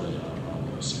squarely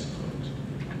on those same folks.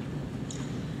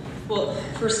 Well,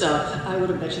 first off, I would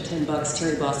have bet you $10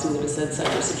 Terry Boston would have said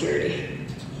cybersecurity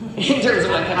in terms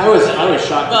of my I was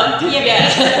shocked. But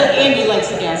yeah, Andy likes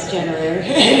the gas generator.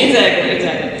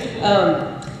 exactly.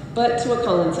 But to what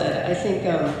Colin said, I think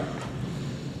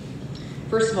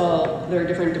first of all, there are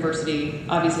different diversity.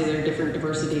 Obviously, there are different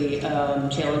diversity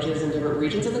challenges in different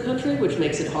regions of the country, which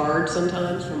makes it hard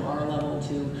sometimes from our level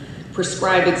to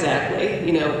prescribe exactly.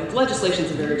 You know, legislation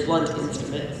is a very blunt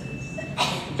instrument.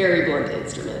 Very blunt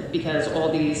instrument, because all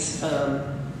these,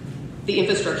 the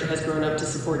infrastructure has grown up to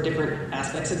support different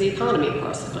aspects of the economy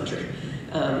across the country.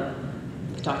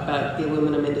 We talked about the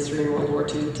aluminum industry in World War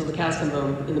II till the cows come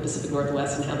home in the Pacific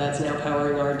Northwest and how that's now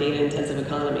powering our data-intensive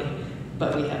economy.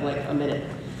 But we have like a minute.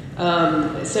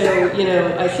 So, you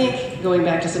know, I think going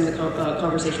back to some of the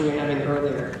conversation we were having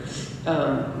earlier,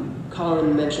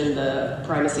 Colin mentioned the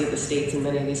primacy of the states in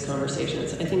many of these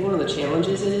conversations. I think one of the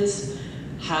challenges is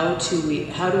how do we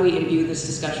imbue this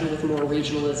discussion with more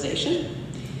regionalization?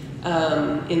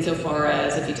 Insofar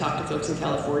as if you talk to folks in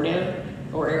California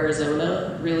or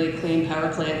Arizona, really clean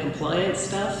power plant compliance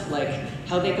stuff, like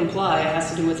how they comply has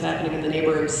to do with what's happening in the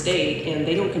neighboring state, and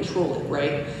they don't control it,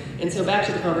 right? And so back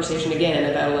to the conversation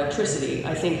again about electricity,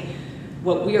 I think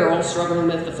what we are all struggling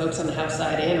with, the folks on the House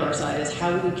side and our side, is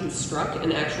how do we construct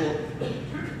an actual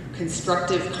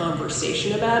constructive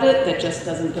conversation about it that just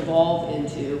doesn't devolve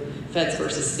into feds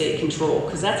versus state control,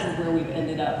 because that's where we've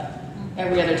ended up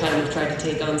every other time we've tried to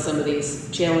take on some of these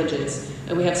challenges.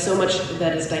 And we have so much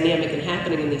that is dynamic and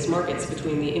happening in these markets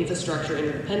between the infrastructure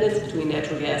interdependence, between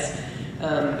natural gas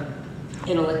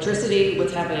and electricity,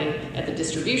 what's happening at the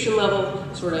distribution level,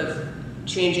 sort of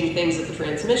changing things at the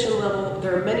transmission level.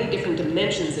 There are many different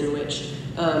dimensions in which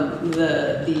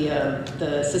the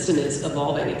system is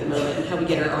evolving at the moment, and how we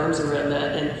get our arms around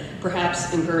that and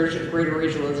perhaps encourage greater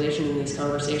regionalization in these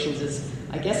conversations is,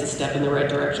 I guess, a step in the right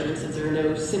direction, since there are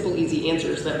no simple, easy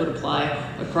answers that would apply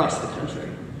across the country.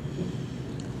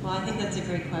 Well, I think that's a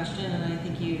great question, and I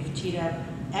think you've teed up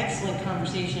excellent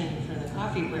conversation for the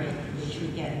coffee break, which we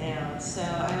get now. So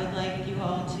I would like you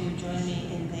all to join me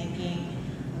in thanking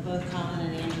both Colin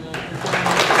and Angela for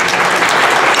coming.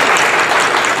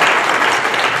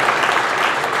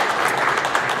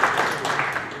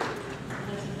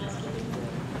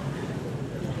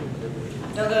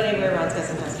 Don't go anywhere, Ron's got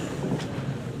some housekeeping.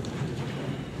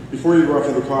 Before you go off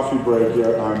to the coffee break,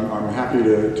 I'm happy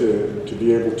to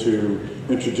be able to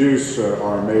introduce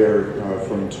our mayor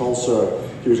from Tulsa.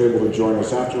 He was able to join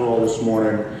us after all this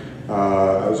morning.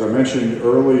 As I mentioned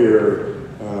earlier,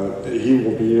 he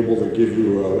will be able to give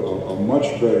you a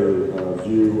much better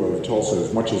view of Tulsa.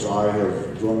 As much as I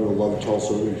have grown to love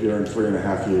Tulsa here in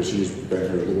 3.5 years, he's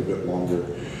been here a little bit longer.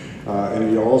 And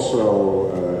he also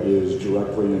is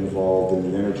directly involved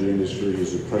in the energy industry.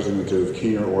 He's the president of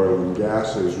Keener Oil and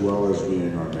Gas, as well as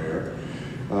being our mayor.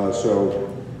 So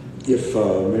if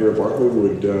Mayor Bartlett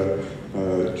would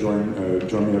join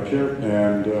me up here,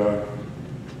 and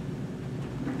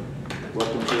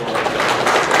welcome to all.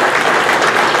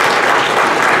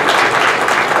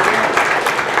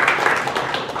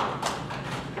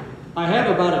 I have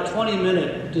about a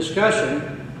 20-minute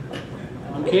discussion.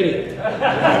 I'm kidding.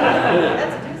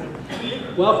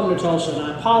 Welcome to Tulsa, and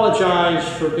I apologize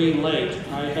for being late.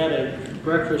 I had a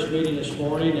breakfast meeting this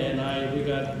morning, and we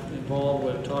got involved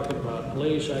with talking about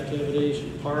police activities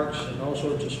and parks and all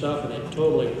sorts of stuff, and it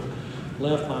totally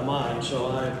left my mind. So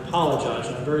I apologize.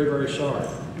 I'm very, very sorry.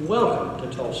 Welcome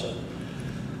to Tulsa.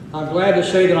 I'm glad to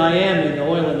say that I am in the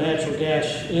oil and natural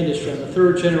gas industry. I'm the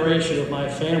third generation of my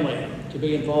family to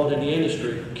be involved in the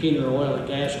industry. Keener Oil and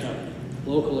Gas Company,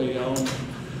 locally owned,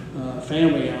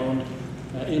 family-owned,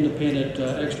 independent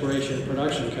exploration and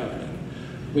production company.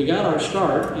 We got our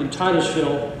start in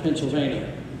Titusville,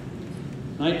 Pennsylvania,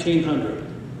 1900.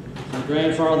 My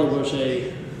grandfather was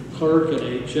a clerk at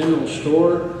a general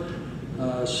store.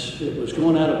 It was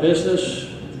going out of business.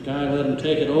 The guy let him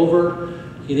take it over.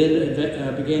 He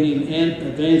then began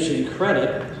advancing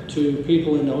credit to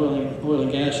people in the oil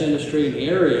and gas industry in the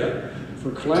area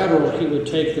for collateral. He would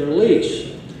take their lease.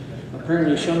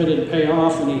 Apparently somebody didn't pay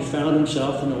off, and he found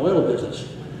himself in the oil business.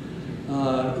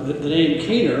 The name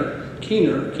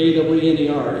Keener,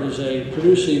 K-W-N-E-R, is a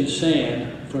producing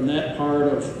sand from that part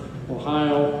of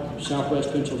Ohio,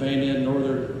 southwest Pennsylvania,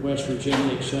 northern West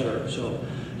Virginia, etc. So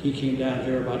he came down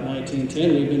here about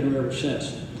 1910. We've been here ever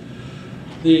since.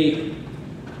 The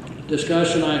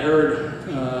discussion I heard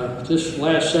this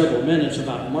last several minutes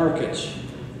about markets,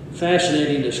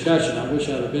 fascinating discussion. I wish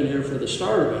I'd have been here for the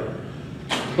start of it.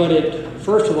 But it,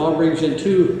 first of all, brings in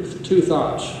two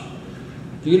thoughts.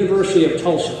 The University of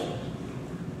Tulsa,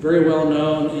 very well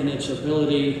known in its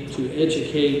ability to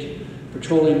educate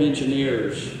petroleum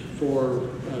engineers for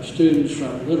students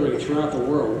from literally throughout the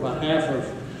world. About half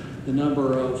of the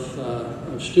number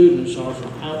of students are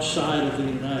from outside of the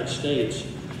United States.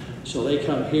 So they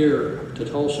come here to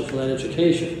Tulsa for that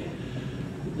education.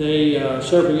 They,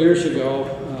 several years ago,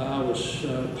 I was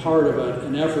part of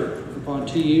an effort upon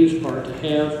TU's part to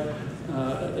have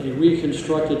a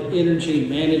reconstructed energy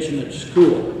management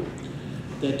school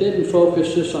that didn't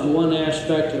focus just on one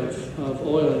aspect of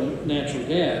oil and natural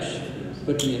gas,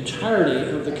 but the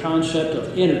entirety of the concept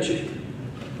of energy,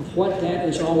 of what that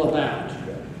is all about,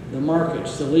 the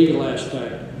markets, the legal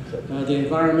aspect, the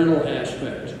environmental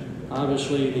aspect,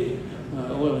 obviously the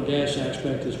oil and gas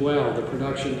aspect as well, the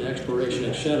production, the exploration,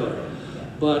 etc.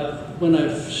 But when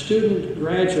a student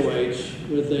graduates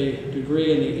with a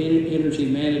degree in the energy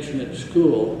management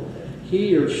school,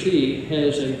 he or she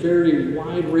has a very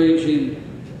wide-ranging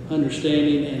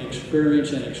understanding and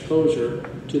experience and exposure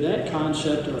to that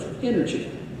concept of energy.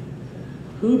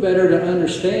 Who better to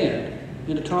understand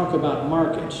and to talk about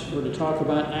markets, or to talk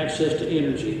about access to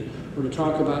energy, or to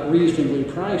talk about reasonably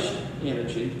priced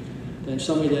energy than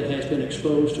somebody that has been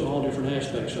exposed to all different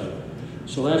aspects of it.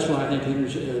 So that's why I think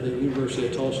the University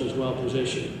of Tulsa is well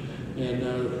positioned,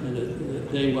 and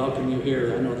they welcome you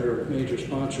here. I know they're a major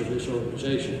sponsor of this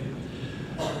organization.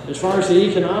 As far as the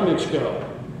economics go,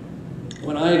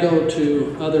 when I go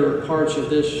to other parts of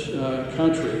this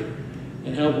country,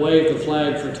 and helped wave the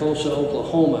flag for Tulsa,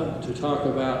 Oklahoma, to talk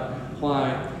about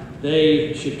why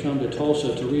they should come to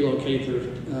Tulsa to relocate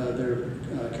their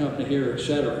company here,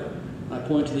 etc. I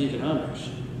point to the economics,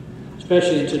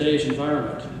 especially in today's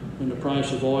environment when the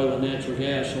price of oil and natural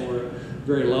gas are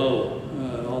very low,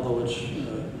 although it's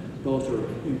both are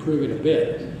improving a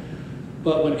bit.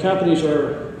 But when companies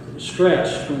are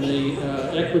stressed, when the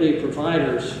equity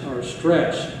providers are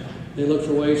stressed, they look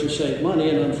for ways to save money,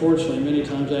 and unfortunately, many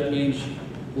times that means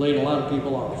laying a lot of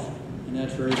people off. And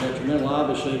that's very detrimental,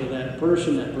 obviously, to that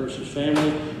person's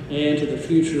family, and to the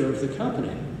future of the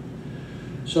company.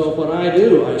 So what I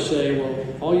do, I say, well,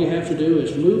 all you have to do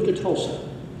is move to Tulsa,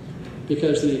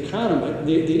 because the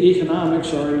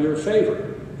economics are in your favor.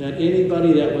 That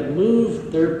anybody that would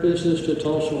move their business to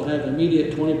Tulsa will have an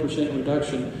immediate 20%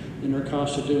 reduction in their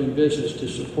cost of doing business to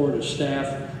support a staff,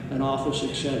 an office,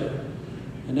 etc.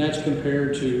 And that's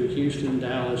compared to Houston,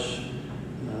 Dallas,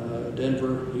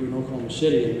 Denver, even Oklahoma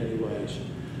City in many ways.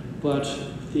 But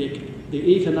the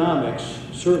economics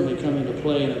certainly come into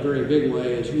play in a very big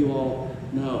way, as you all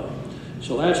know.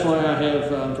 So that's why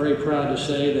I'm very proud to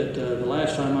say that the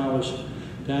last time I was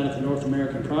down at the North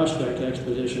American Prospect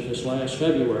Exposition this last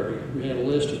February, we had a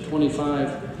list of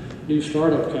 25 new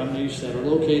startup companies that are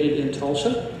located in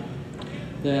Tulsa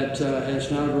that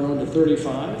has now grown to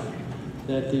 35.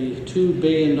 That the $2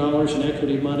 billion in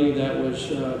equity money that was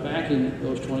backing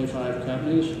those 25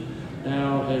 companies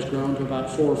now has grown to about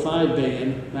 4 or 5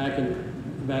 billion,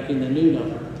 backing the new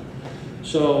number.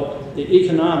 So the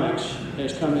economics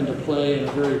has come into play in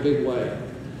a very big way.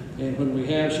 And when we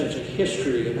have such a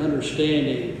history and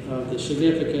understanding of the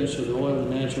significance of the oil and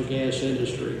natural gas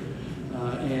industry,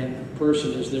 and a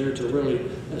person is there to really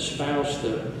espouse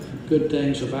the good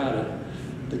things about it,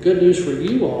 the good news for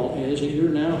you all is that you're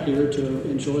now here to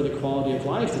enjoy the quality of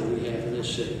life that we have in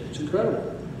this city. It's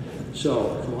incredible.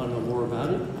 So if you want to know more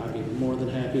about it, I'd be more than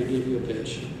happy to give you a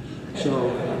pitch. So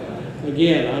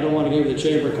again, I don't want to give you the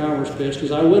Chamber of Commerce pitch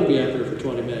because I would be up here for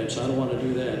 20 minutes. I don't want to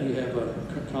do that. You have a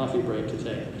coffee break to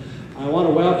take. I want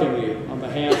to welcome you on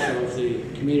behalf of the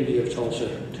community of Tulsa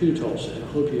to Tulsa. And I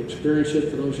hope you experience it.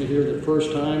 For those of you here the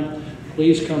first time,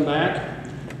 please come back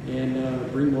and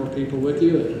bring more people with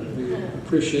you. And we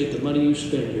appreciate the money you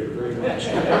spend here very much.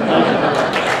 Thank you very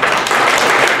much.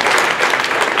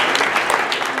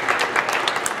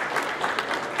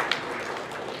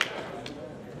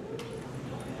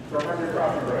 From your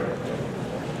coffee break.